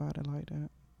think about it like that.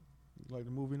 You like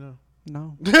the movie now?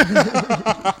 No.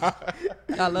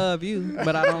 I love you,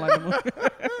 but I don't like him.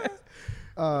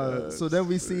 So then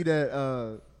we see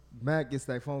that Matt gets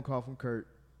that phone call from Kurt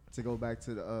to go back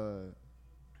to the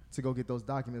to go get those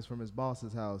documents from his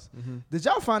boss's house. Mm-hmm. Did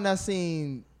y'all find that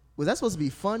scene? Was that supposed to be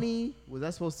funny? Was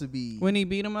that supposed to be when he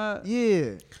beat him up?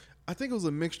 Yeah, I think it was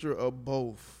a mixture of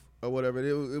both or whatever.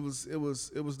 It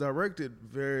was directed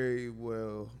very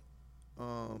well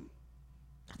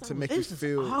to make you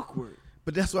feel awkward.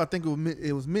 But that's what I think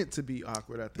it was meant to be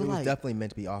awkward. I It think was definitely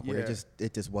meant to be awkward. Yeah.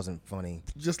 It just wasn't funny.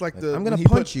 just like I'm gonna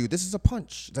punch you. This is a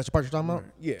punch. Is that your part you're talking about?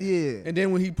 Yeah. Yeah. And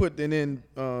then when he put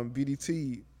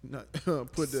BDT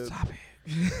put the Stop it.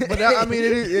 But I mean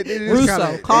it is Russo.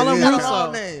 kinda, Call him it is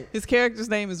Russo. kinda- His character's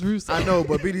name is Russo. I know,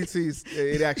 but BDT's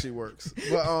it actually works.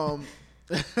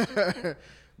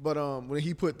 But when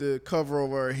he put the cover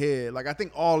over her head, like I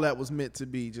think all that was meant to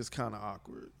be just kind of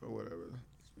awkward or whatever.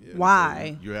 Yeah.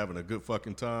 Why? You're having a good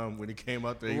fucking time when he came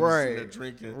out there. He Right. was sitting there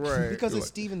drinking. Right. Because You're it's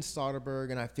like, Steven Soderbergh,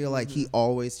 and I feel like he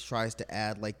always tries to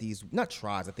add like these. Not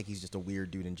tries. I think he's just a weird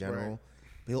dude in general. Right.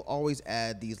 But he'll always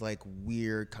add these like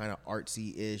weird, kind of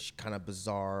artsy-ish, kind of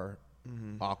bizarre,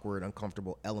 awkward,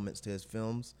 uncomfortable elements to his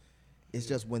films. It's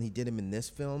just when he did him in this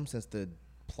film, since the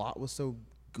plot was so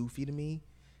goofy to me,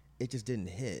 it just didn't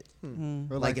hit.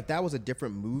 Or Like if that was a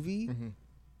different movie,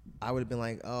 I would have been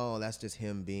like, oh, that's just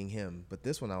him being him. But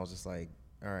this one, I was just like,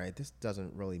 all right, this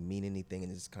doesn't really mean anything,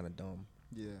 and it's kind of dumb.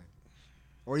 Yeah.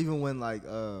 Or even when like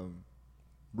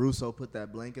Russo put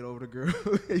that blanket over the girl.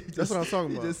 That's what I'm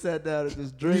talking about. He just sat down and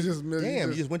just You drank. just, Damn,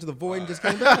 you just went to the void and just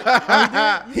came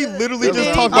back. He literally just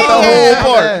did. talked He about the did.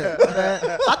 whole part. I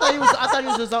thought he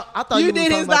was just. I thought You he was did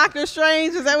talking his about- Doctor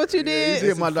Strange. Is that what you You did?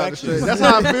 did my Dr. Strange. That's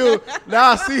how I feel.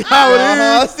 Now I see how it is.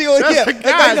 I see what That's yeah. a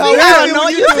guy. Exactly See how how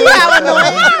annoying it you is. see how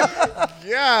annoying.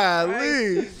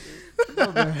 Golly.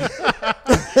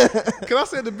 Cause I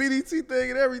said the BDT thing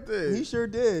and everything. He sure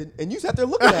did. And you sat there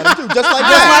looking at him too, just like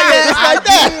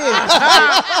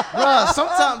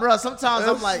that. Sometimes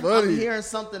I'm like, funny. I'm hearing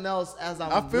something else as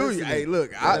I'm I feel you. listening. Hey,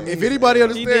 look. I mean? If anybody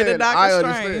did a understand, Doctor I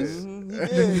Strange.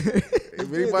 understand. If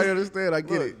If anybody understand, I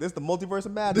get it. This is the multiverse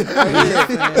of madness.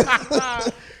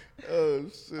 Oh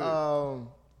shit.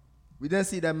 We then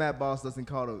see that Matt Boss doesn't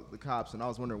call the cops, and I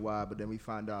was wondering why, but then we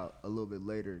find out a little bit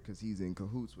later because he's in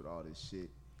cahoots with all this shit.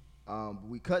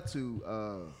 We cut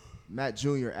to Matt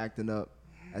Jr. acting up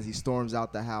as he storms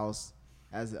out the house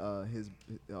as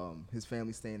his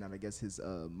family staying at, I guess, his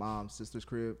mom's sister's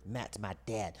crib. Matt's my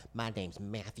dad. My name's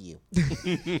Matthew.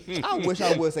 I wish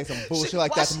I would say some bullshit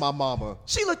like that to my mama.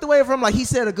 She looked away from him like he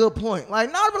said a good point.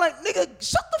 Like, now I'd be like, nigga,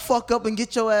 shut the fuck up and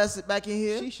get your ass back in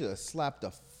here. She should have slapped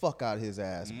the fuck out of his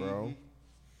ass, bro.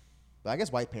 But I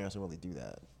guess white parents don't really do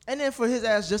that. And then for his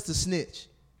ass just to snitch.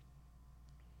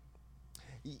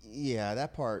 Yeah,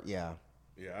 that part, yeah.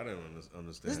 Yeah, I didn't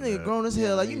understand. This nigga that. grown as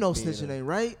hell. Like, you know being snitching ain't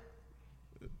right.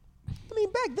 I mean,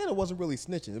 back then it wasn't really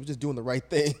snitching. It was just doing the right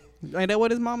thing. Ain't that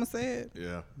what his mama said?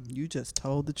 Yeah. You just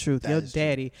told the truth. That Your is true.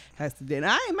 daddy has to. And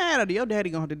I ain't mad at you. Your daddy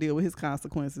gonna have to deal with his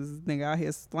consequences. This nigga out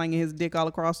here slinging his dick all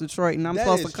across Detroit, and I'm That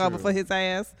supposed to is cover true. for his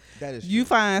ass. That is You true.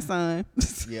 fine, son.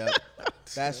 Yeah,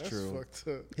 that's true. Fucked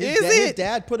up. Is His it?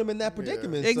 dad put him in that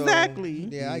predicament. so, Exactly.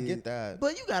 yeah, I get that.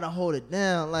 But you gotta hold it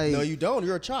down. Like, No, you don't.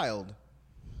 You're a child.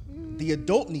 The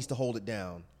adult needs to hold it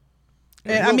down.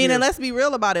 And I mean, and let's be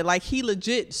real about it. Like, he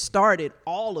legit started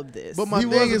all of this. But my he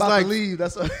thing was is about like, to leave.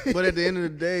 That's what. but at the end of the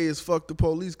day, it's fuck the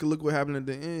police. Cause look what happened at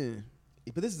the end.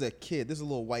 But this is a kid. This is a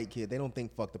little white kid. They don't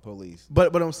think fuck the police.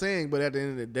 But I'm saying, but at the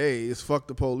end of the day, it's fuck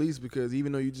the police because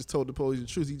even though you just told the police the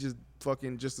truth, he just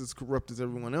fucking just as corrupt as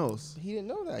everyone else. He didn't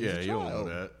know that. Yeah, He's a you don't know child.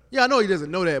 that. Yeah, I know he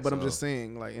doesn't know that, but I'm So- just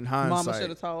saying, like in hindsight, Mama should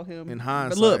have told him. In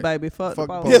hindsight, But look, baby, fuck the fuck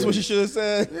the police. That's what she should have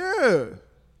said. Yeah.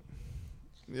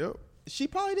 Yep. She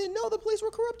probably didn't know the police were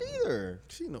corrupt either.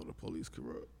 She know the police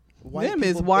corrupt. Them is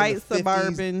people in white, the 50s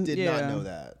suburban, Did yeah. not know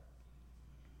that.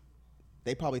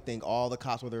 They probably think all the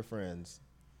cops were their friends.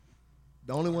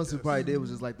 The only ones who probably did was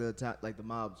just like the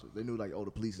mobs. They knew like, oh,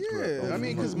 the police is corrupt. Yeah, Oh, I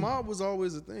mean, fuck. because mob was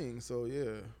always a thing, so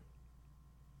yeah.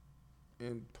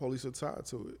 And police are tied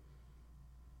to it.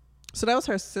 So that was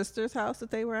her sister's house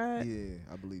that they were at? Yeah,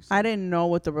 I believe so. I didn't know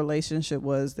what the relationship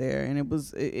was there, and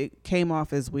it came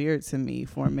off as weird to me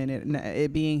for a minute. And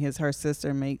it being her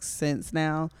sister makes sense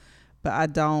now, but I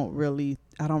don't really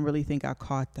think I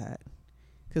caught that,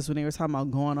 because when they were talking about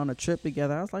going on a trip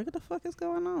together, I was like, what the fuck is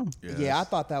going on? Yeah, I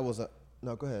thought that was a...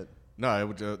 No, go ahead. No, it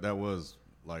was that was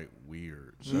like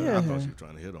weird. So Yeah. I thought she was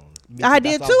trying to hit on it. I That's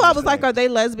did what too. I gonna was like, say. are they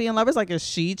lesbian lovers? Like, is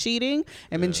she cheating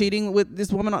and been cheating with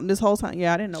this woman on this whole time?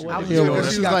 Yeah, I didn't know what was the just deal gonna was.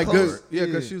 Because she got was like close. good. Yeah,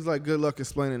 because Yeah. she was like good luck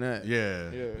explaining that. Yeah.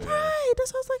 Yeah. Right.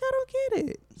 That's why I was like, I don't get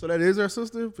it. So that is her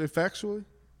sister, factually.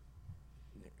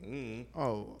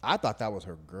 Oh, I thought that was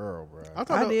her girl, bro. I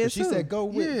thought I did She too. said, go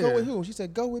with Yeah. who? She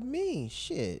said, go with me.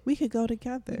 Shit. We could go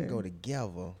together. We can go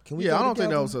together. Can we Yeah, go I don't think that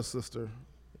together? was her sister.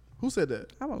 Who said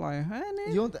that? I was like, honey.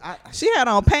 You don't She had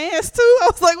on pants too. I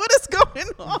was like, what is going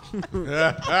on? you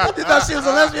thought she was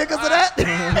a lesbian because of that?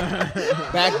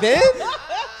 Back then?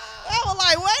 I was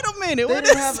like, wait a minute. They What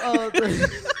didn't is have.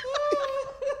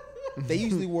 They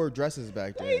usually wore dresses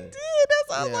back then. They did. That's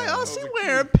why I was like, oh, she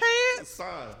wearing pants.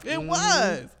 It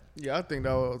was. Yeah, I think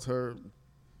that was her.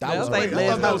 That was like I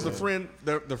thought that was lesbian.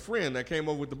 the friend that came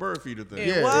up with the bird feeder thing. It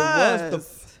Yeah, was. it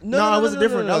was No, it was a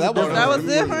different- That was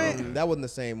different. That wasn't the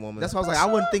same woman. That's why I was like, I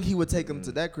wouldn't think he would take him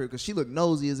to that crib because she looked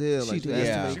nosy as hell. Like, did. asked too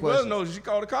Yeah. many She was questions. nosy. She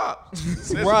called the cops.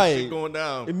 Said Right. some shit going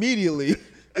down. Immediately.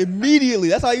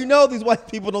 That's how you know these white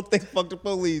people don't think fuck the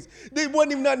police. There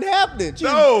wasn't even nothing happening. She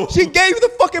gave you the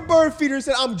fucking bird feeder and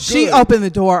said, I'm good. She opened the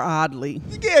door oddly.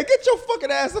 Yeah, get your fucking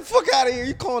ass the fuck out of here.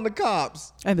 You calling the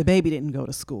cops. And the baby didn't go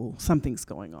to school. Something's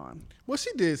going on. Well,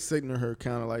 she did signal her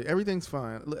kind of like everything's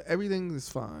fine. Look, everything is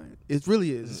fine. It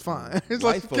really is. It's fine. It's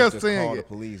like she folks kept just saying call it. the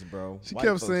police, bro. She White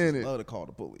kept folks saying just it. love to call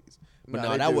the police. But Nah,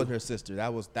 no, they that do. wasn't her sister.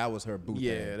 That was her boo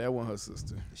Yeah, thing. that wasn't her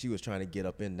sister. She was trying to get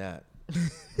up in that.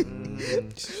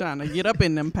 She's trying to get up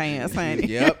in them pants, honey.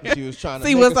 Yep, she was trying to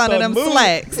See make what's her under son them move.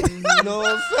 slacks. You know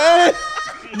what I'm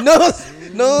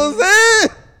saying? know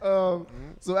what I'm saying?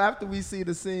 So after we see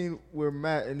the scene where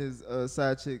Matt and his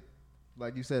side chick,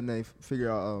 like you said, Nate,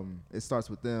 figure out it starts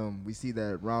with them. We see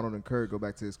that Ronald and Kurt go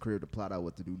back to his crib to plot out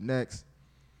what to do next,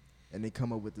 and they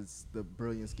come up with the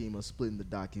brilliant scheme of splitting the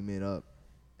document up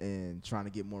and trying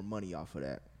to get more money off of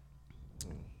that.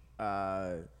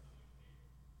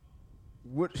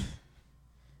 What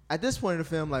at this point in the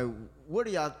film, like, what are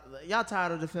y'all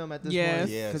tired of the film at this Yes.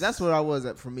 point? Yes. Because that's what I was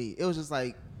at for me. It was just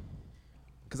like,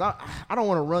 because I don't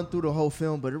want to run through the whole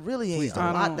film, but it really ain't a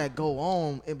I lot don't. that go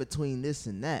on in between this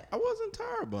and that. I wasn't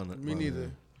tired by it. Me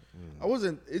neither. I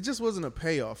wasn't. It just wasn't a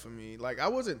payoff for me. Like I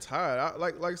wasn't tired.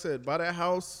 Like I said, by that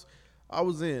house, I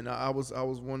was in. I was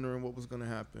wondering what was gonna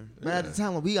happen. But at the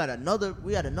time, we had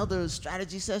another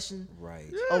strategy session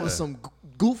Right. over some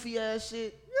goofy ass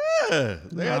shit. Yeah,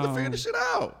 they had to No. figure this shit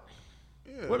out.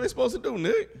 What are they supposed to do,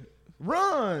 Nick?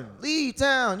 Run, leave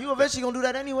town. You eventually gonna do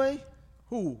that anyway.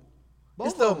 Who? Both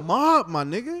It's the of 'em. mob, my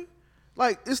nigga.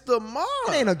 Like it's the mob.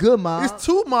 It ain't a good mob. It's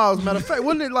two mobs. Matter of fact,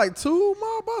 wasn't it like two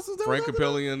mob bosses? That Frank was out there?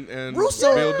 Capelli and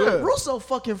Russo, Bill Duke. Russo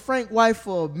fucking Frank wife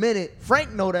for a minute.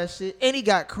 Frank know that shit, and he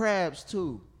got crabs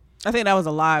too. I think that was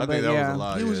a lie, I but think that yeah. was a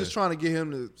lie. He was yeah. just trying to get him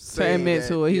to To say admit that,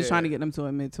 to it. He was yeah. trying to get them to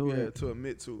admit to Yeah, it. to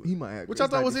admit to it. He might have, Which I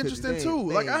thought was it's like interesting because too.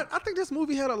 they Like ain't- I think this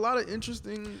movie had a lot of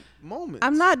interesting moments.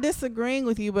 I'm not disagreeing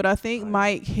with you, but I think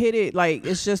Mike hit it. Like,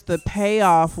 it's just the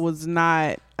payoff was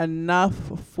not enough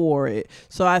for it.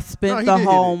 So I No, spent he the did hit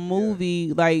whole it, yeah.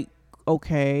 movie like,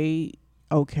 okay,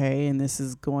 and this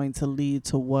is going to lead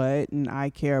to what? And I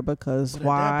care because But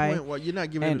why? At that point, well, you're not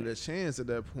giving And- it a chance at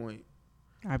that point.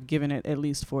 I've given it at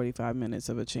least 45 minutes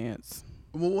of a chance.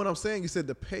 Well, what I'm saying, you said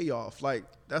the payoff. Like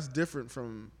that's different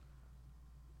from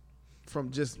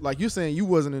just like you're saying you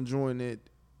wasn't enjoying it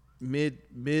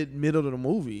middle of the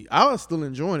movie. I was still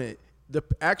enjoying it. The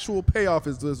actual payoff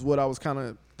is what I was kind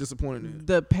of disappointed in.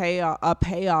 The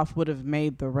payoff would have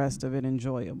made the rest of it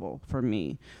enjoyable for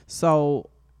me. So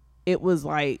it was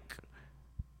like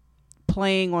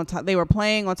playing on top. They were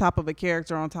playing on top of a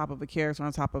character, on top of a character,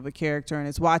 on top of a character, and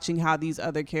it's watching how these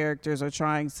other characters are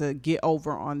trying to get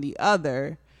over on the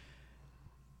other,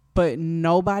 but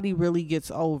nobody really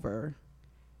gets over.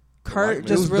 Kurt It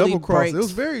just was really double-crossed. breaks. It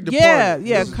was very yeah, departed.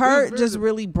 yeah. It was Kurt very just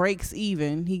really breaks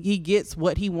even. He gets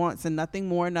what he wants and nothing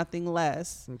more, nothing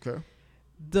less. Okay.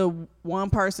 The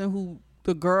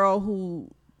the girl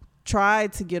who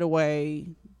tried to get away,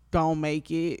 don't make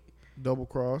it. Double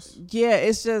cross. Yeah,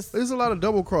 it's just There's a lot of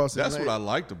double crossing. That's what I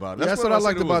liked about it. That's what I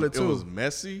liked said about was, it, too. It was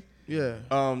messy. Yeah.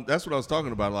 That's what I was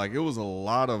talking about. Like it was a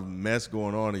lot of mess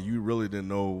going on, and you really didn't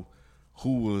know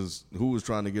who was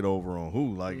trying to get over on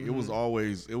who. Like it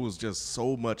was just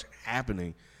so much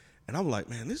happening, and I'm like,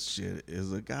 man, this shit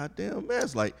is a goddamn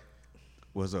mess. Like,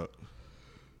 what's up?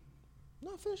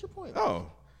 No, finish your point. Oh,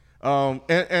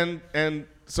 and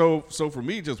so for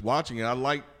me, just watching it, I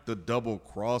liked the double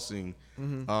crossing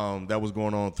that was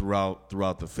going on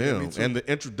throughout the film, and the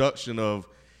introduction of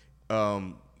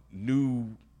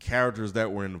new characters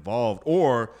that were involved,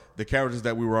 or the characters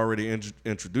that we were already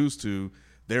introduced to.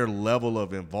 Their level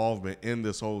of involvement in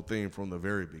this whole thing from the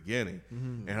very beginning,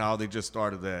 and how they just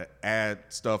started to add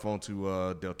stuff onto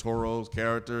Del Toro's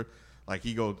character. Like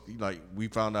we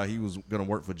found out he was gonna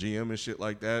work for GM and shit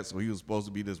like that. So he was supposed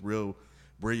to be this real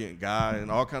brilliant guy and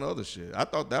all kind of other shit. I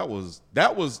thought that was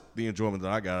the enjoyment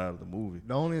that I got out of the movie.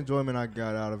 The only enjoyment I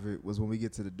got out of it was when we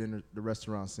get to the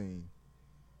restaurant scene,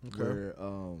 where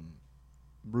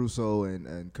Russo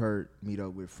and Kurt meet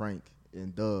up with Frank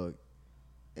and Doug,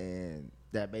 and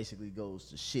that basically goes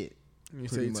to shit. You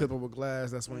say you tip up a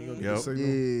glass, that's when you go get Yep. the signal.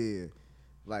 Yeah,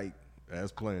 like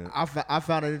As planned. I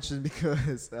found it interesting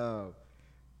because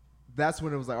that's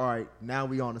when it was like, all right, now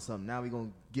we on to something. Now we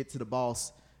gonna get to the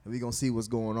boss and we gonna see what's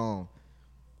going on.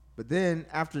 But then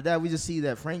after that, we just see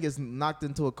that Frank gets knocked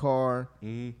into a car.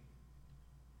 Mm-hmm.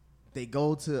 They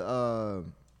go to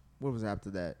what was after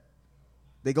that?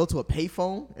 They go to a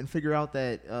payphone and figure out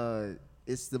that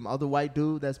it's the other white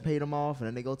dude that's paid them off, and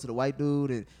then they go to the white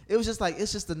dude, and it was just like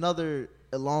it's just another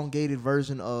elongated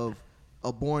version of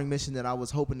a boring mission that I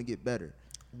was hoping to get better.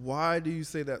 Why do you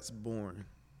say that's boring?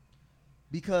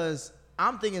 Because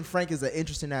I'm thinking Frank is an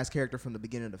interesting ass character from the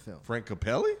beginning of the film. Frank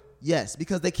Capelli? Yes,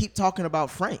 because they keep talking about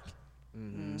Frank.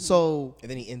 Mm-hmm. So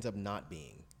And then he ends up not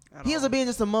being. he ends up being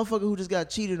just a motherfucker who just got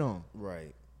cheated on.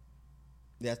 Right.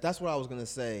 Yes, that's what I was gonna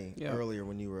say Yeah. earlier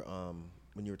when you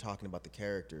were talking about the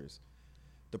characters.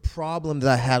 The problem that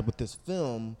I had with this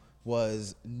film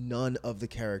was none of the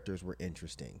characters were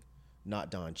interesting.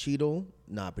 Not Don Cheadle,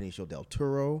 not Benicio del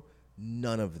Toro,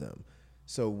 none of them.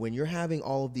 So when you're having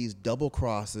all of these double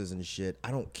crosses and shit,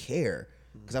 I don't care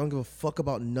because I don't give a fuck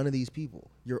about none of these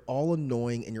people. You're all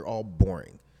annoying and you're all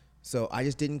boring. So I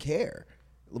just didn't care.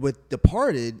 With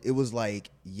Departed, it was like,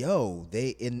 yo, they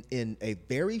in a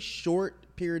very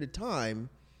short period of time,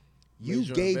 you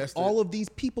gave all of these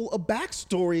people a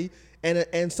backstory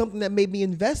and something that made me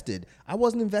invested. I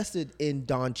wasn't invested in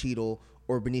Don Cheadle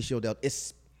or Benicio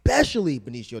especially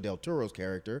Benicio del Toro's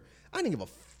character. I didn't give a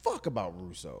fuck about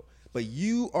Russo. But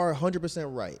you are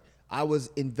 100% right. I was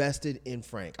invested in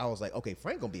Frank. I was like, okay,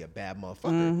 Frank gonna be a bad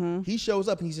motherfucker. Mm-hmm. He shows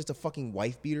up and he's just a fucking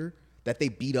wife beater that they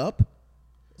beat up.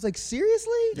 It's like,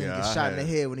 seriously? Then Yeah, he gets I shot in the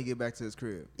had- head when he get back to his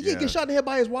crib. He Yeah. get shot in the head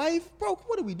by his wife? Bro,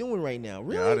 what are we doing right now?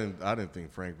 Really? Yeah, I didn't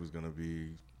think Frank was gonna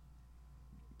be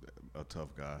a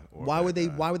tough guy. Or a Why bad would they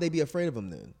guy. why would they be afraid of him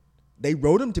then? They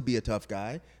wrote him to be a tough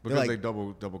guy. They're Because like, they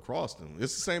double crossed him.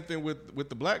 It's the same thing with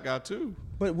the black guy too.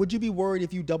 but would you be worried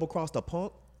if you double crossed a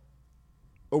punk?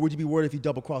 Or would you be worried if you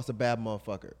double crossed a bad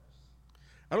motherfucker?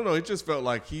 I don't know. It just felt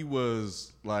like he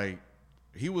was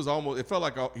almost. It felt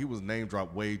like he was name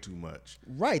dropped way too much.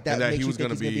 Right, that and that makes he you was think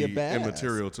going to he's gonna be be a badass.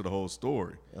 immaterial to the whole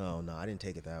story. Oh no, I didn't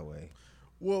take it that way.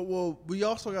 Well, we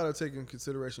also got to take in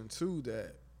consideration too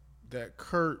that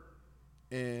Kurt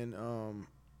and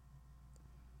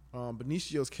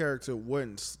Benicio's character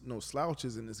wasn't no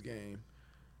slouches in this game.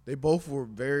 They both were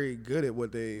very good at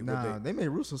what they. Nah, they made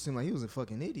Russo seem like he was a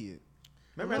fucking idiot.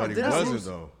 Remember But at he the dinner wasn't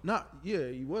scene?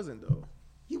 though. He wasn't though.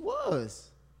 He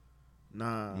was.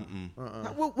 Nah.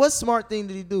 What smart thing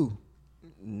did he do?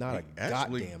 Not a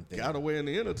Actually, goddamn thing. got away in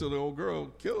the end until the old girl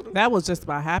killed him. That was just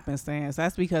by happenstance.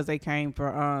 That's because they came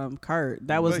for Kurt.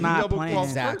 That was But he not double planned. crossed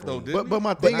Kurt, Exactly. though, didn't But he?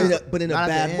 my But thing is, in a not at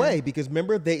the bad end. way, because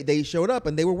remember they showed up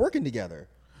and they were working together.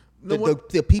 No,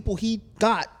 The people he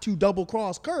got to double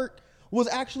cross Kurt was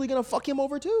actually gonna fuck him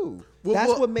over too. Well, That's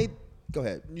well- what made. Go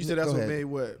ahead. you said that's Go what ahead. made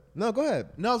what? No, go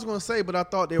ahead. No, I was gonna say, but I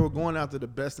thought they were going after the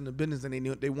best in the business, and they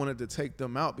knew they wanted to take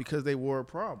them out because they were a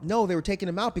problem. No, they were taking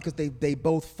him out because they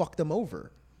both fucked him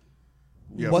over.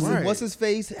 Yeah, right. What's his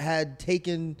face had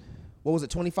taken, what was it,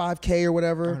 25K or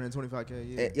whatever?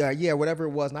 125K. Yeah. Yeah, whatever it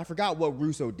was. And I forgot what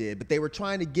Russo did, but they were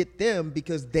trying to get them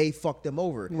because they fucked them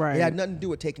over. Right. It had nothing to do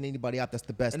with taking anybody out that's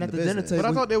the best And in at the the dinner business. But I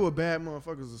We- thought they were bad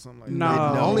motherfuckers or something like No.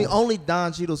 that. No. Only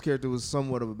Don Cheadle's character was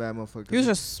somewhat of a bad motherfucker. He was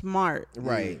just smart.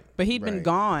 Right. But he'd been Right.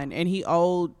 gone, and he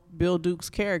owed Bill Duke's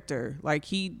character. Like,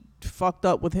 he fucked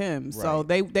up with him. So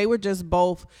Right. they were just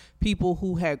both people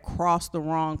who had crossed the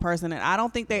wrong person. And I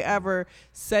don't think they ever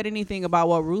said anything about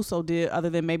what Russo did other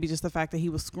than maybe just the fact that he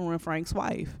was screwing Frank's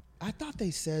wife. I thought they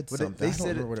said But something. they I don't said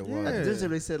remember what it was. At the dinner,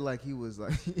 they said like he was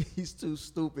like he's too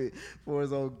stupid for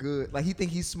his own good. Like he think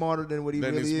he's smarter than what he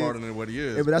Then really he's is. smarter than what he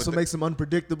is. Yeah, but that's what the- makes him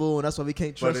unpredictable, and that's why we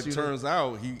can't But trust it you. turns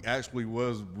out he actually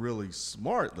was really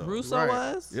smart though. Russo Right.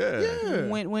 was? Yeah. Yeah.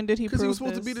 When did he prove Because he was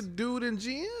supposed to be this? the dude in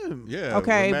GM. Yeah.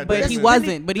 Okay, when Matt but he Damon-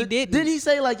 wasn't. But he didn't. Didn't he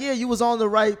say like, yeah, you was on the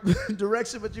right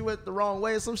direction, but you went the wrong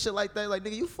way, or some shit like that? Like,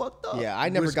 nigga, you fucked up. Yeah, I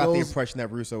never Which got the goes- impression that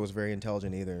Russo was very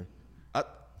intelligent either.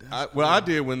 I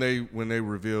did when they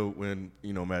revealed when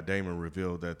Matt Damon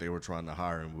revealed that they were trying to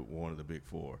hire him with one of the big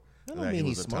four. I and don't that mean he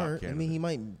he's was a top smart. I candidate. mean, he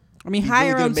might. I mean, be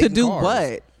hire really him good to at making do cars.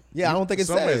 what? Yeah, I don't think it's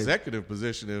some said. executive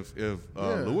position if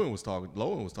Lowen was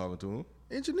talking to him.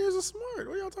 Engineers are smart.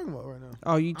 What are y'all talking about right now?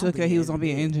 Oh, you took it. He was gonna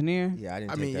be an engineer. Yeah, I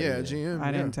didn't. I take mean, that yeah, either. GM.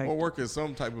 I didn't take. Or work in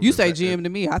some type of You say exec- GM to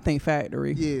me, I think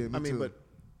factory. Yeah, me I mean, too. but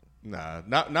Nah,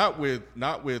 not with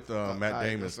Matt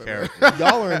Damon's character.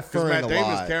 Y'all are Because inferring Matt a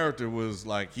Damon's lot. character was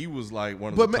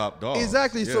one of the top dogs.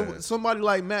 Exactly. Yeah. So somebody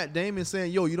like Matt Damon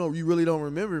saying, "Yo, you really don't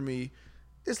remember me."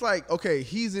 It's like, okay,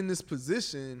 he's in this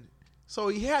position, so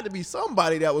he had to be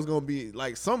somebody that was going to be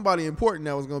like somebody important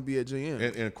that was going to be at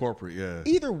GM in corporate, yeah.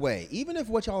 Either way, even if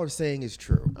what y'all are saying is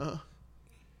true,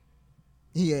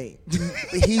 He ain't.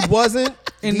 he wasn't.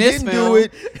 In he this didn't film. do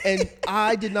it, and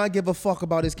I did not give a fuck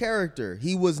about his character.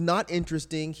 He was not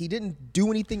interesting. He didn't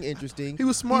do anything interesting. He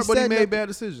was smart, but he said made nothing- bad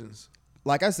decisions.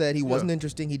 Like I said, he wasn't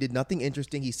interesting. He did nothing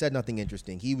interesting. He said nothing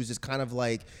interesting. He was just kind of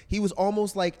like, he was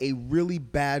almost like a really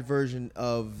bad version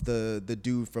of the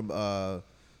dude from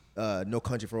No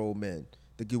Country for Old Men.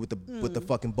 The dude with the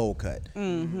fucking bowl cut.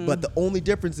 Mm-hmm. But the only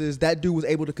difference is that dude was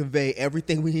able to convey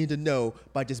everything we need to know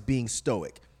by just being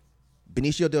stoic.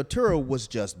 Benicio del Toro was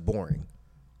just boring.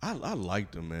 I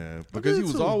liked him, man, because he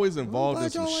was too. always involved in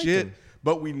glad some y'all liked shit, him.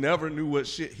 but we never knew what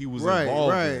shit he was Right,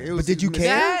 involved right. in. It was- But did you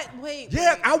care?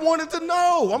 Yeah, I wanted to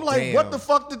know. I'm like, Damn. what the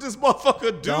fuck did this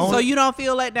motherfucker do? So you don't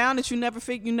feel let down that you never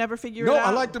figure No, it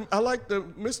out? I like the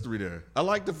mystery there. I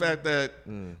like the fact that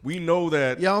we know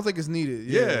that. Yeah, I don't think it's needed.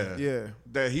 Yeah.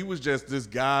 That he was just this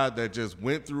guy that just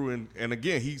went through and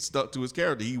again he stuck to his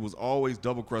character. He was always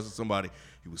double crossing somebody.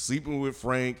 He was sleeping with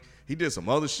Frank. He did some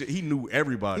other shit. He knew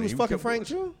everybody. He was fucking kept Frank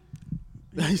doing too?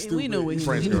 We knew what he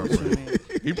Frank's was girlfriend. doing.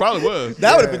 He probably was.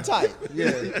 That would have been tight.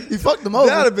 Yeah. He fucked them over.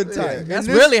 That would have been tight. That's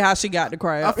really how she got the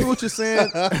crowd. I feel what you're saying.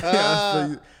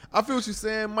 I feel what you're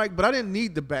saying, Mike, but I didn't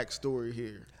need the backstory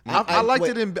here. I liked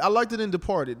wait. it in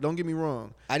Departed. Don't get me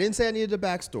wrong. I didn't say I needed a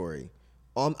backstory.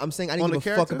 I'm saying I didn't On give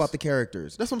the a fuck characters? about the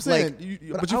characters. That's what I'm saying. Like, but you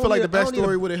I feel don't like need the a- I don't need a-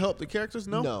 backstory would have helped the characters?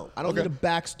 No? No, I don't Okay. need a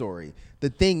backstory. The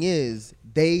thing is,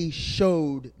 they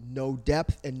showed no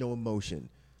depth and no emotion.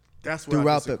 That's where I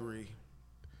throughout the- disagree.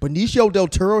 Benicio del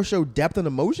Toro showed depth and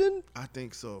emotion? I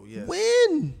think so, yes.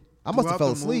 When? I must have Throughout fell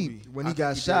the asleep. movie. When I he think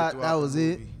got did shot, throughout that the was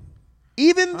it. movie.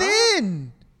 Even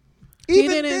then. He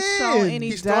Even didn't then. show any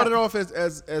He started off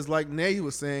as like Nay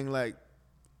was saying, like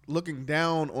looking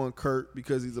down on Kurt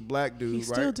because he's a black dude, he right?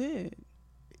 still did.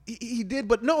 He did,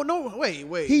 but no, wait.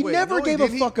 He wait, never no, gave a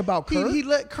didn't. fuck about Kurt. He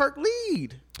let Kirk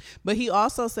lead. But he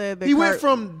also said that He went Kurt-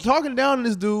 from talking down to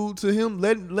this dude to him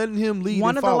letting him lead. one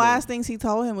and of the follow. last things he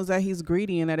told him was that he's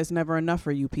greedy and that it's never enough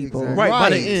for you people. Exactly. Right, by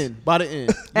the Right. end. By the end.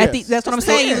 At Yes. the, that's what I'm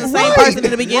saying. He's the same Right. person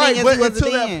in the beginning Right, as but he was at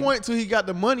until the that end. point, till he got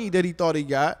the money that he thought he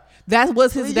got. That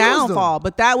was his He used downfall. them.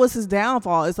 But that was his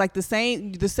downfall. It's like the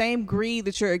same greed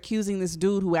that you're accusing this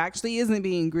dude who actually isn't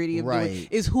being greedy of doing Right.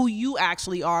 is who you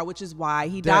actually are, which is why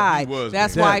he He died. was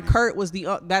That's being why greedy. Kurt was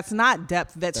the. That's not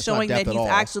depth. That's That's showing not that depth he's at all.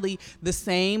 actually the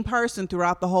same person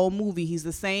throughout the whole movie. He's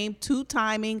the same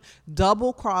two-timing,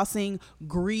 double-crossing,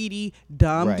 greedy,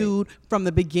 dumb Right. dude from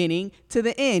the beginning to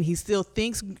the end. He still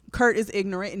thinks Kurt is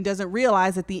ignorant and doesn't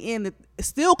realize at the end that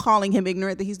still calling him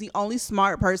ignorant that he's the only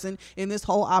smart person in this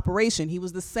whole operation. He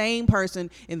was the same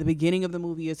person in the beginning of the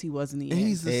movie as he was in the And end.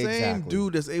 he's the same Exactly.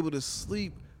 dude that's able to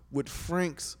sleep with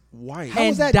Frank's wife. How and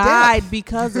was that died depth?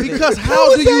 because of Because it. how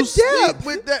was do you that sleep depth?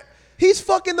 with that? He's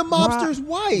fucking the mobster's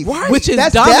wife. Which is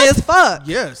That's dumb depth? as fuck.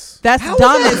 Yes. That's How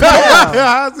dumb is as that hell.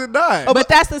 How's it die? But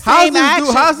that's the How's same this action.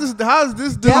 dude? How's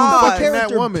this dude Depth of a fucking that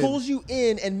character woman? pulls you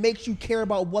in and makes you care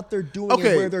about what they're doing Okay.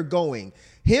 and where they're going.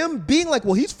 Him being like,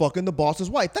 well, he's fucking the boss's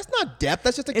wife. That's not depth.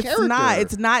 That's just a It's character. not.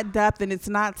 It's not depth and it's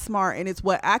not smart and it's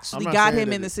what actually I'm not got saying him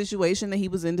that in the it- situation that he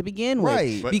was in to begin with.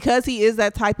 Right. But- Because he is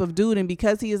that type of dude and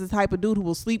because he is the type of dude who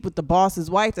will sleep with the boss's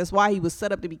wife, that's why he was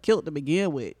set up to be killed to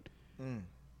begin with.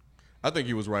 I think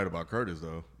he was right about Curtis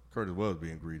though. Curtis was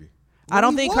being greedy. I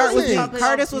don't he think Curtis wasn't.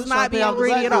 Curtis was not being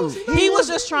greedy at all. He was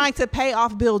just trying to pay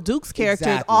off Bill Duke's character.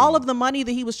 Exactly. All of the money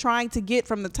that he was trying to get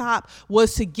from the top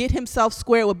was to get himself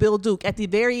square with Bill Duke. At the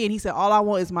very end, he said, all I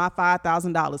want is my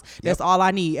 $5,000. That's all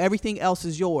I need. Everything else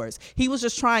is yours. He was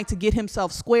just trying to get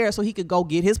himself square so he could go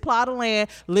get his plot of land,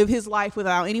 live his life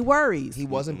without any worries. He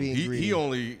wasn't being greedy. He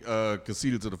only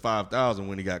conceded to the 5,000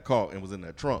 when he got caught and was in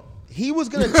that trunk. He was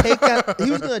gonna take that. He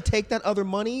was gonna take that other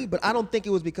money, but I don't think it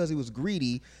was because he was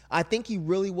greedy. I think he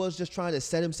really was just trying to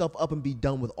set himself up and be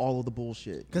done with all of the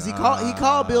bullshit. Because he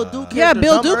called Bill Duke. Yeah, character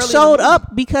Bill dumb Duke early in showed the movie.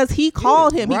 up because he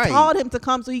called him. right. He called him to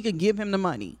come so he could give him the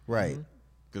money. Right.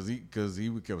 Because he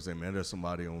kept saying, man, there's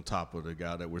somebody on top of the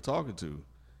guy that we're talking to.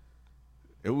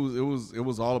 It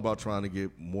was all about trying to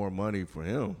get more money for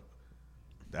him.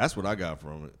 That's what I got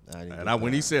from it. I didn't And get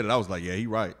when he said it, I was like, yeah, he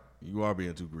right. You are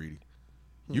being too greedy.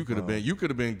 You could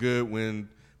have been good when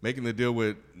making the deal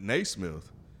with Naismith,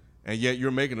 and yet you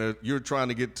eventually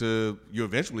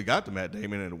got to Matt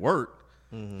Damon and it worked,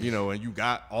 and you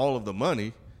got all of the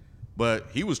money, but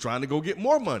he was trying to go get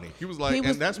more money. He was like,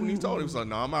 and that's when he told him, he was like,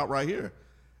 no, I'm out right here.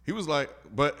 He was like,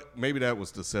 but maybe that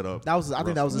was the setup. I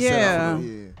think that was the Yeah. setup.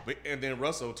 Yeah. But, and then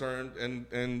Russell turned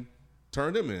and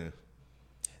turned him in.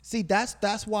 See,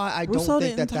 that's why I Russo don't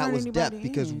think didn't that turn was anybody depth,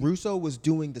 because in. Russo was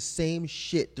doing the same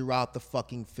shit throughout the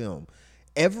fucking film.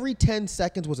 Every 10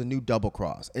 seconds was a new double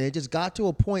cross, and it just got to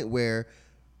a point where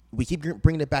we keep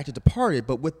bringing it back to Departed,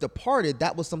 but with Departed,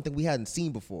 that was something we hadn't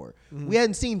seen before. We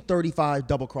hadn't seen 35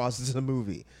 double crosses in a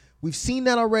movie. We've seen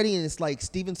that already, and it's like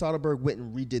Steven Soderbergh went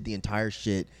and redid the entire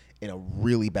shit in a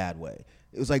really bad way.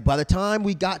 It was like by the time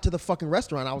we got to the fucking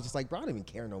restaurant, I was just like, bro, I don't even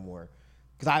care no more.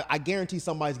 Because I guarantee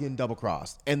somebody's getting double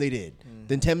crossed, and they did.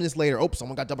 Then 10 minutes later,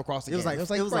 someone got double crossed again. It was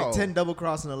like bro. 10 double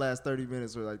cross in the last 30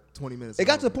 minutes or like 20 minutes. It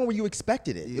got to the point where you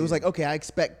expected it. It was like, okay, I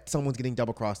expect someone's getting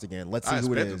double crossed again. Let's see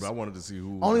who it expected, is. but I wanted to see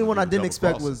who. Only one I didn't double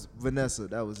expect crossing. was Vanessa.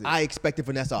 That was it. I expected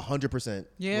Vanessa 100%.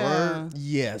 Yeah.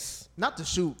 Yes. Not to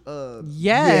shoot.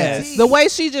 Yes. The way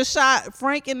she just shot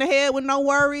Frank in the head with no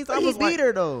worries. I He was beat like,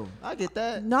 her though. I get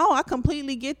that. no, I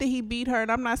completely get that he beat her,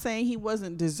 and I'm not saying he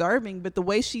wasn't deserving, but the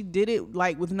way she did it,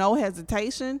 like with no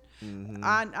hesitation,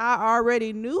 I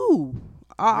already knew.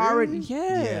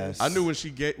 Yes. I knew when she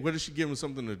gave. What did she give him?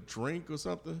 Something to drink or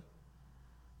something?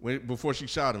 Before she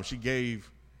shot him, she gave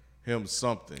him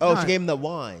something. Oh, she gave him the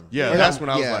wine. Yeah, Or that's not- when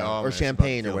I was yeah, like, oh, or man, she's about to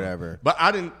champagne or kill him. whatever. But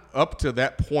I didn't. Up to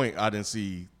that point, I didn't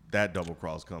see that double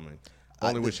cross coming.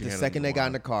 Only when she the handed second him they the got wine.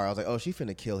 in the car, I was like, oh, she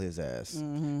finna kill his ass.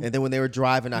 And then when they were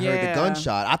driving, I heard the Yeah.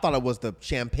 gunshot. I thought it was the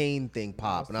champagne thing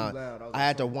pop. And too loud. I was I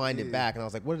had to like, wind it yeah. back. And I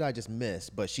was like, what did I just miss?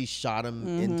 But she shot him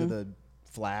into the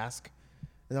flask.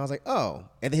 And I was like, oh.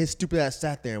 And then his stupid ass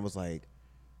sat there and was like,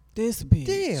 This bitch.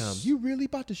 damn, you really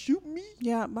about to shoot me?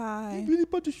 Yeah, bye. You really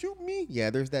about to shoot me?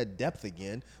 Yeah, there's that depth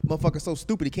again. Motherfucker's so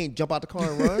stupid he can't jump out the car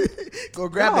and run. Go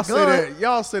grab Y'all the say gun. that.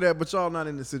 Y'all say that, but y'all not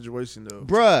in the situation though.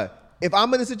 Bruh, if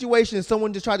I'm in a situation and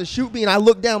someone just tried to shoot me and I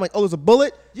look down like, oh, there's a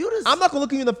bullet, I'm not gonna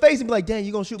look you in the face and be like, dang,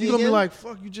 you gonna shoot me You gonna again? be like,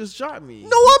 fuck, you just shot me.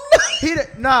 no, I'm not.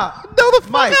 Nah, No, the fuck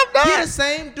Mike, I'm not. he the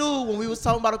same dude when we was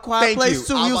talking about a quiet Thank place you.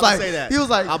 too. I He was was about to like, say that. he was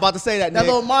like, I'm about to say that, that Nick.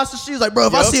 little monster. She was like, bro,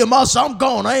 if I Yup. see a monster, I'm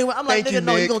gone. I'm like, Thank nigga, you,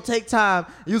 no, Nick. you gonna take time.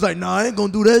 He was like, nah, I ain't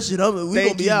gonna do that shit. We Thank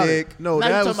gonna be you, out. Nick. No, Now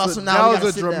you that talking was about a, some- now that we was gotta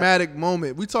a sit down. dramatic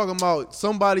moment. We talking about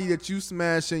somebody that you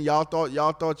smashing. Y'all thought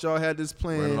y'all had this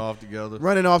plan, running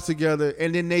off together.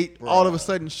 and then they all of a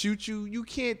sudden shoot you. You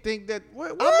can't think that.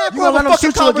 What? I'm not You gonna gonna have let a him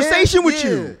fucking shoot you again? conversation with Yeah.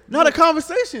 you. Not a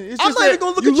conversation. It's I'm just not even that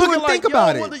gonna look at you looking and think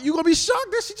about it. You gonna be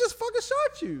shocked that she just fucking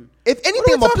shot you. If What are anything,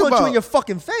 we I'm gonna talking punch you about? in your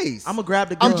fucking face. I'm gonna grab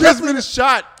the I'm gun. just been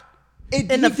shot. He in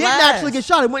the didn't flash. actually get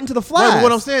shot. It went into the Right, flash. but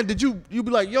what I'm saying, did you be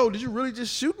like, yo, did you really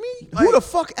just shoot me? Who the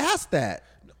fuck asked that?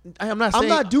 I'm not I'm saying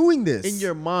not doing this. in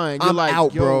your mind. You're I'm like,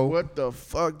 out, yo, bro. what the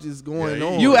fuck just going Yeah,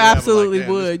 on? You Yeah, but absolutely like,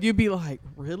 damn, would. You'd be like,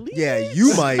 really? Yeah,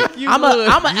 you might. You I'm would.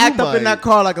 gonna You act up in might. that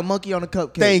car like a monkey on a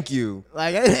cupcake. Thank you.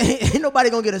 Like ain't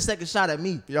nobody gonna get a second shot at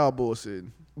me. Y'all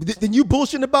bullshitting. Then you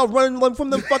bullshitting about running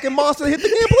from the fucking monster that hit the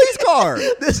damn police car.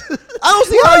 I don't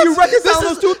see how you reconcile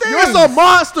those two things. You're a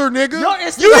monster, nigga. You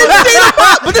didn't see the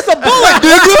box, but it's a bullet,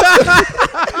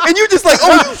 nigga. And you just like,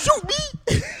 oh, you shoot me.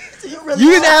 You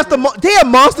didn't ask the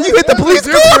damn monster. You hit the police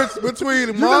the car. difference between a You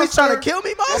really monster. trying to kill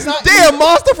me, monster? Damn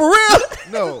monster for real.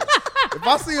 No. If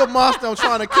I see a monster, I'm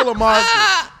trying to kill a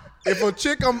monster. If a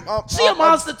chick, I'm She a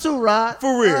monster too, Rod.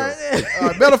 For real.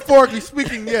 Metaphorically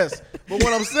speaking, yes. But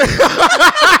what I'm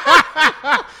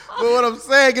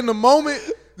saying, in the moment,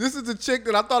 this is the chick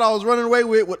that I thought I was running away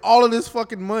with all of this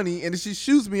fucking money, and she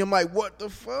shoots me. I'm like, what the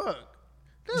fuck?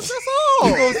 That's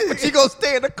all. She gonna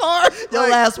stay in the car. Your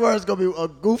last word's gonna be a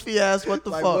goofy ass. What the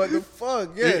Like, fuck? what the fuck?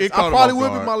 Yes. It I caught him probably off would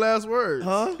be guard. my last words.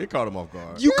 Huh? It caught him off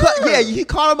guard. He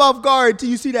caught him off guard till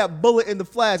you see that bullet in the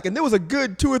flask, and there was a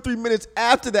good 2 or 3 minutes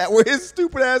after that where his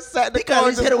stupid ass sat in the car and Because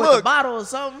he's just hit her with a looked bottle or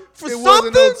something. for It something.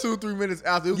 wasn't no 2-3 minutes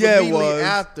after. It was Yeah, it immediately was.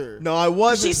 after. No, I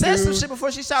wasn't. She said some dude. shit before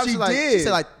she shot. She She like, did. She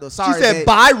said like, sorry. She said babe.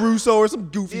 bye Russo or some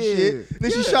goofy Yeah. shit.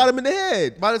 Then she Yeah. shot him in the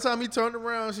head. By the time he turned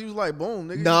around, she was like, boom,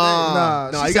 nigga.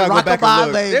 Nah, She you said, gotta go back "Rock-a-bye,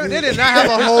 and look. baby." They did not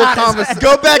have a whole conversation.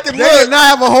 Go back and They look. did not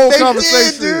have a whole They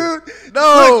conversation. did, dude.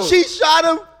 No. Look, she shot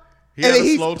him. He and had then a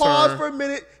he slow paused turn. for a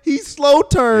minute. He slow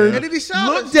turned. Yeah. And then he shot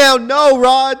her. Looked down. No,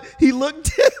 Rod. He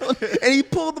looked down and he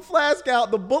pulled the flask out.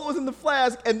 The bullet was in the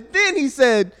flask. And then he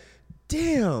said,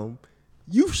 damn,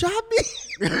 you shot me?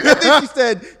 And then she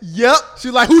said, yep.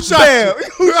 She like, who shot Bam. you?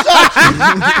 Who shot you?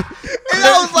 And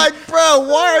I was like, bro,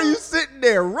 why are you sitting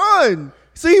there? Run.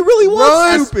 So he really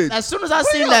was Run. stupid. As soon as I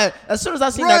seen that,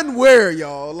 Run where,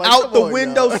 y'all? Like, Out come the on,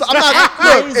 window. y'all. So I'm not.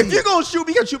 Look, Crazy. if you're gonna shoot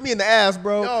me, you gotta shoot me in the ass,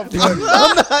 bro. Y'all I'm funny.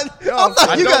 not. I You're not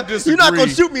don't gonna disagree.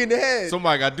 shoot me in the head. So,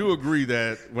 Mike, I do agree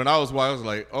that when I was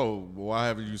like, oh, why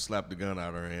haven't you slapped the gun out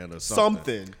of her hand or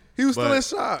something? He was still But in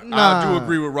shock. I do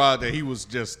agree with Rod that he was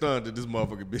just stunned that this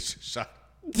motherfucking bitch shot.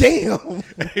 Damn. Why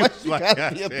was she like,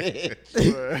 gotta be a "God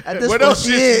bitch? At this What point, else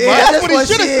she shit is. she Yeah, might- at That's this what he point,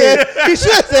 should she have is. said. He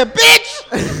should have said,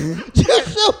 bitch.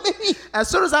 Just show me. As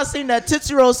soon as I seen that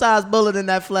Tootsie Roll size bullet in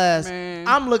that flask, Man.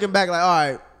 I'm looking back like, all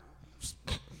right,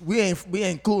 we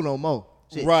ain't cool no more.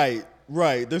 Shit. Right.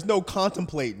 There's no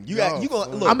contemplating. You gonna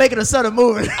look. I'm making a sudden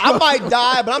move. I might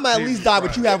die, but I might at least die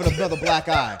with you having another black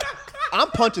eye. I'm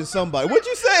punching somebody. What'd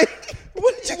you say?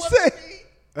 What did you say?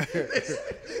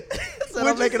 So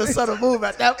I'm making a sudden move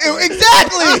at that point.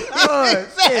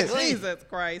 Exactly. Jesus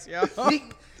Christ, y'all.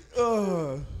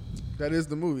 That is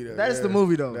the movie. That is the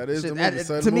movie, though. That is Shit, the movie. to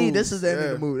Sudden me, moves. this is the end of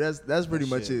Yeah. the movie. That's pretty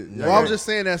much it. Well, I was just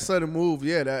saying that sudden move.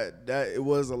 Yeah, that it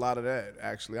was a lot of that.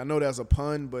 Actually, I know that's a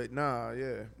pun, but nah,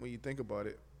 yeah. When you think about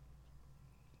it,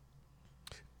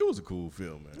 It was a cool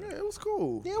film, man. yeah, it was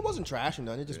cool. Yeah, it wasn't trash or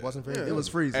nothing. It just wasn't very it good. was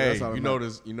free. So Hey, that's all you that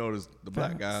matters. notice the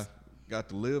black guy got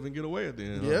to live and get away at the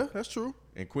end. Yeah, huh? that's true.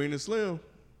 And Queen and Slim.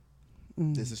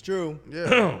 This is true.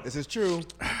 Yeah. This is true.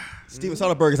 Steven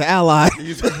Soderbergh is an ally.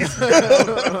 He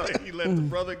let the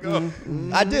brother go.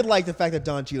 I did like the fact that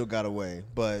Don Cheadle got away,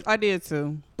 but I did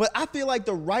too. I feel like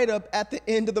the write-up at the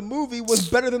end of the movie was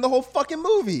better than the whole fucking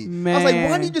movie. I was like, why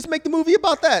didn't you just make the movie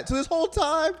about that? So this whole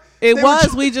time It they were was.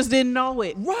 tr- We just didn't know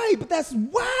it. right, but that's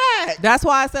whack. That's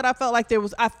why I said I felt like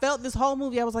I felt this whole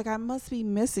movie. I was like, I must be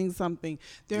missing something.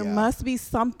 There Yeah. must be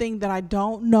something that I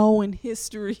don't know in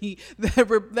history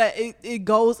that it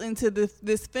goes into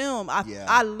this film. Because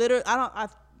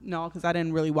I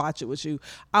didn't really watch it with you.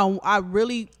 I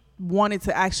really wanted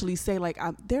to actually say like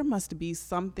there must be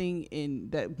something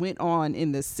that went on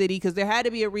in the city, because there had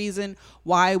to be a reason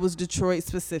why it was Detroit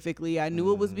specifically. I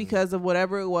knew it was because of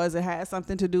whatever it was. It had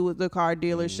something to do with the car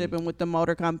dealership and with the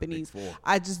motor companies.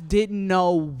 I just didn't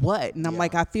know what, and I'm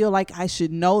like, I feel like I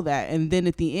should know that. And then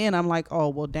at the end, I'm like, oh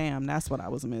well, damn, that's what I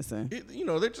was missing.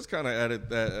 They just kind of added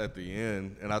that at the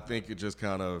end, and I think it just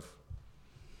kind of,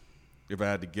 if I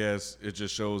had to guess, it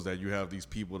just shows that you have these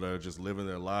people that are just living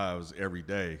their lives every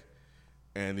day,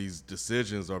 and these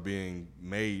decisions are being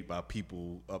made by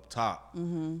people up top.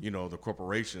 Mm-hmm. The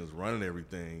corporations running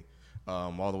everything,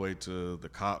 all the way to the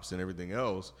cops and everything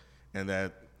else, and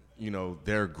that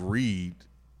their greed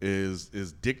is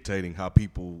dictating how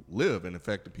people live and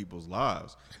affecting people's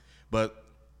lives. But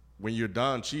when you're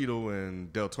Don Cheadle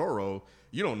and Del Toro,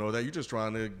 you don't know that. You're just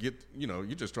trying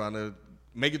to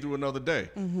make it through another day,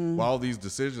 while all these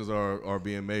decisions are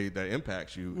being made that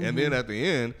impacts you. And then at the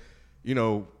end,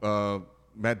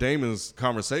 Matt Damon's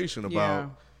conversation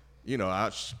about,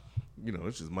 it's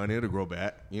just money to grow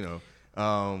back, and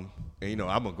I'm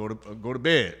gonna go to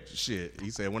bed. Shit, he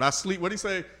said, when I sleep, what'd he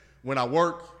say? When I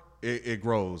work, it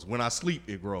grows. When I sleep,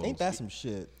 it grows. Ain't that some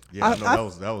shit? Yeah, that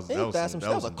was That was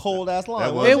a cold ass line.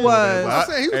 That wasn't It was. I, I'm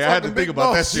saying he was hey, I had to talking think big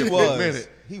about that boss. shit He for a was. minute.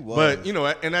 He was. But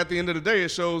and at the end of the day,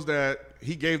 it shows that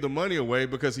he gave the money away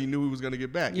because he knew he was going to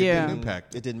get back. Yeah. It didn't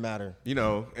impact It it. didn't matter.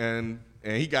 And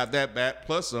he got that back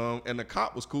plus some. And the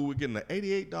cop was cool with getting an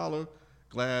 $88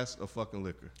 glass of fucking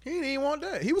liquor. He didn't even want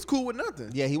that. He was cool with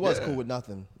nothing. Yeah, he was Yeah. cool with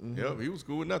nothing. Mhm. Yep, he was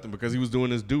cool with nothing because he was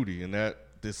doing his duty and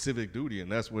this civic duty,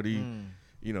 and that's what he,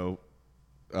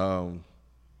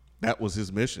 that was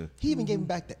his mission. He even gave him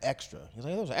back the extra. He's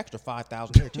like, there was an extra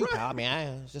 5,000 here too, pal. I mean,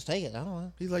 I just take it. I don't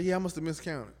know. He's like, yeah, I must have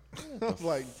miscounted. I was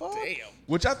like, damn.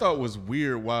 Which I thought was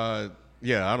weird. Why?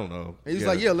 Yeah, I don't know. And he's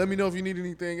like, yeah, let me know if you need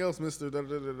anything else, mister. Da,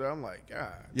 da, da, da. I'm like,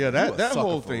 God. Yeah, You a that sucker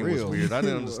whole for thing was real. weird. I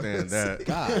didn't understand that.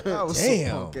 God That was damn.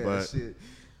 some punk ass but- shit.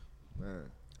 Man.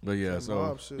 But yeah, Some so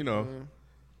mob shit, man.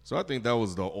 so I think that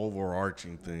was the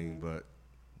overarching thing. But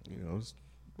it's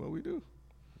what we do.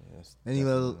 Yes, Any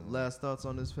other last thoughts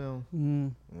on this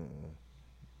film?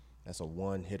 that's a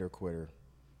one hitter quitter.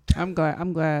 I'm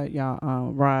glad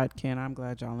y'all, Rod, Ken, I'm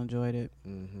glad y'all enjoyed it.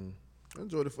 I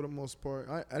enjoyed it for the most part.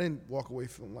 I didn't walk away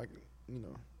feeling like,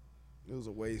 it was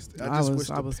a waste. I I just was- wish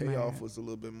I the was payoff mad. was a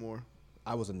little bit more.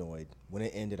 I was annoyed. When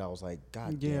it ended, I was like,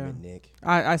 God Yeah. damn it, Nick.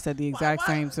 I said the exact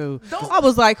same too. I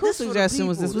was like, whose This for the suggestion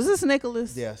was this? people. Was this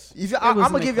Nicholas? Yes. If I'm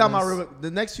was gonna give y'all my Nicholas.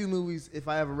 the next few movies. If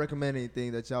I ever recommend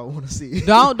anything that y'all want to see,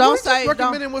 Don't We're say. just Don't.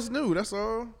 recommending what's new. That's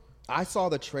all. I saw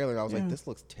the trailer and I was like, this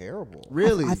looks terrible.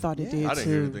 really, I thought it did I didn't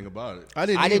hear too. anything about it. I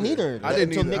didn't either. I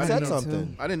didn't until either. Nick I said didn't know.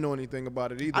 something. I didn't know anything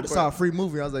about it either. I just saw a free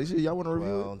movie. I was like, shit, y'all want to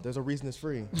review Well, there's a reason it's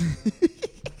free.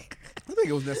 I think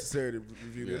it was necessary to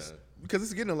review this Yeah. because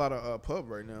it's getting a lot of pub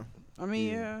right now. I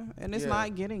mean, yeah, and it's Yeah.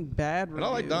 not getting bad And reviews.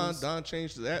 I like Don. Don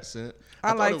changed his accent. I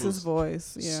thought liked it his was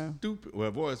voice. Yeah. Stupid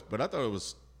voice, but I thought it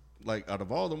was like out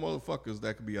of all the motherfuckers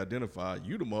that could be identified,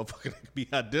 you the motherfucker that could be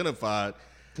identified.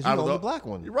 'Cause you out the of only black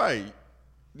one. You're right.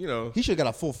 He should have got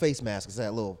a full face mask instead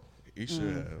of that little. He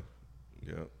should have.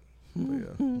 Yeah.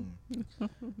 But yeah. Them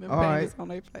All right. panties on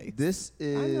their face. This I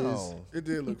is know. It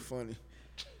did look funny.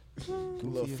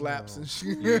 Little flaps and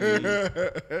shit.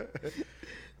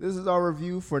 this is our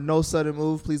review for No Sudden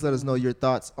Move. Please let us know your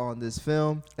thoughts on this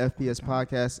film. FPS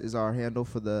Podcast is our handle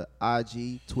for the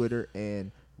IG, Twitter,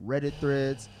 and Reddit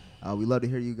threads. We love to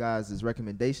hear you guys'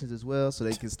 recommendations as well, so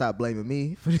they can stop blaming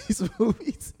me for these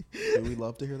movies. Do we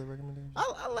love to hear the recommendations?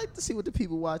 I like to see what the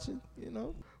people watching, you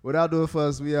know. Without doing for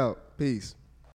us, we out. Peace.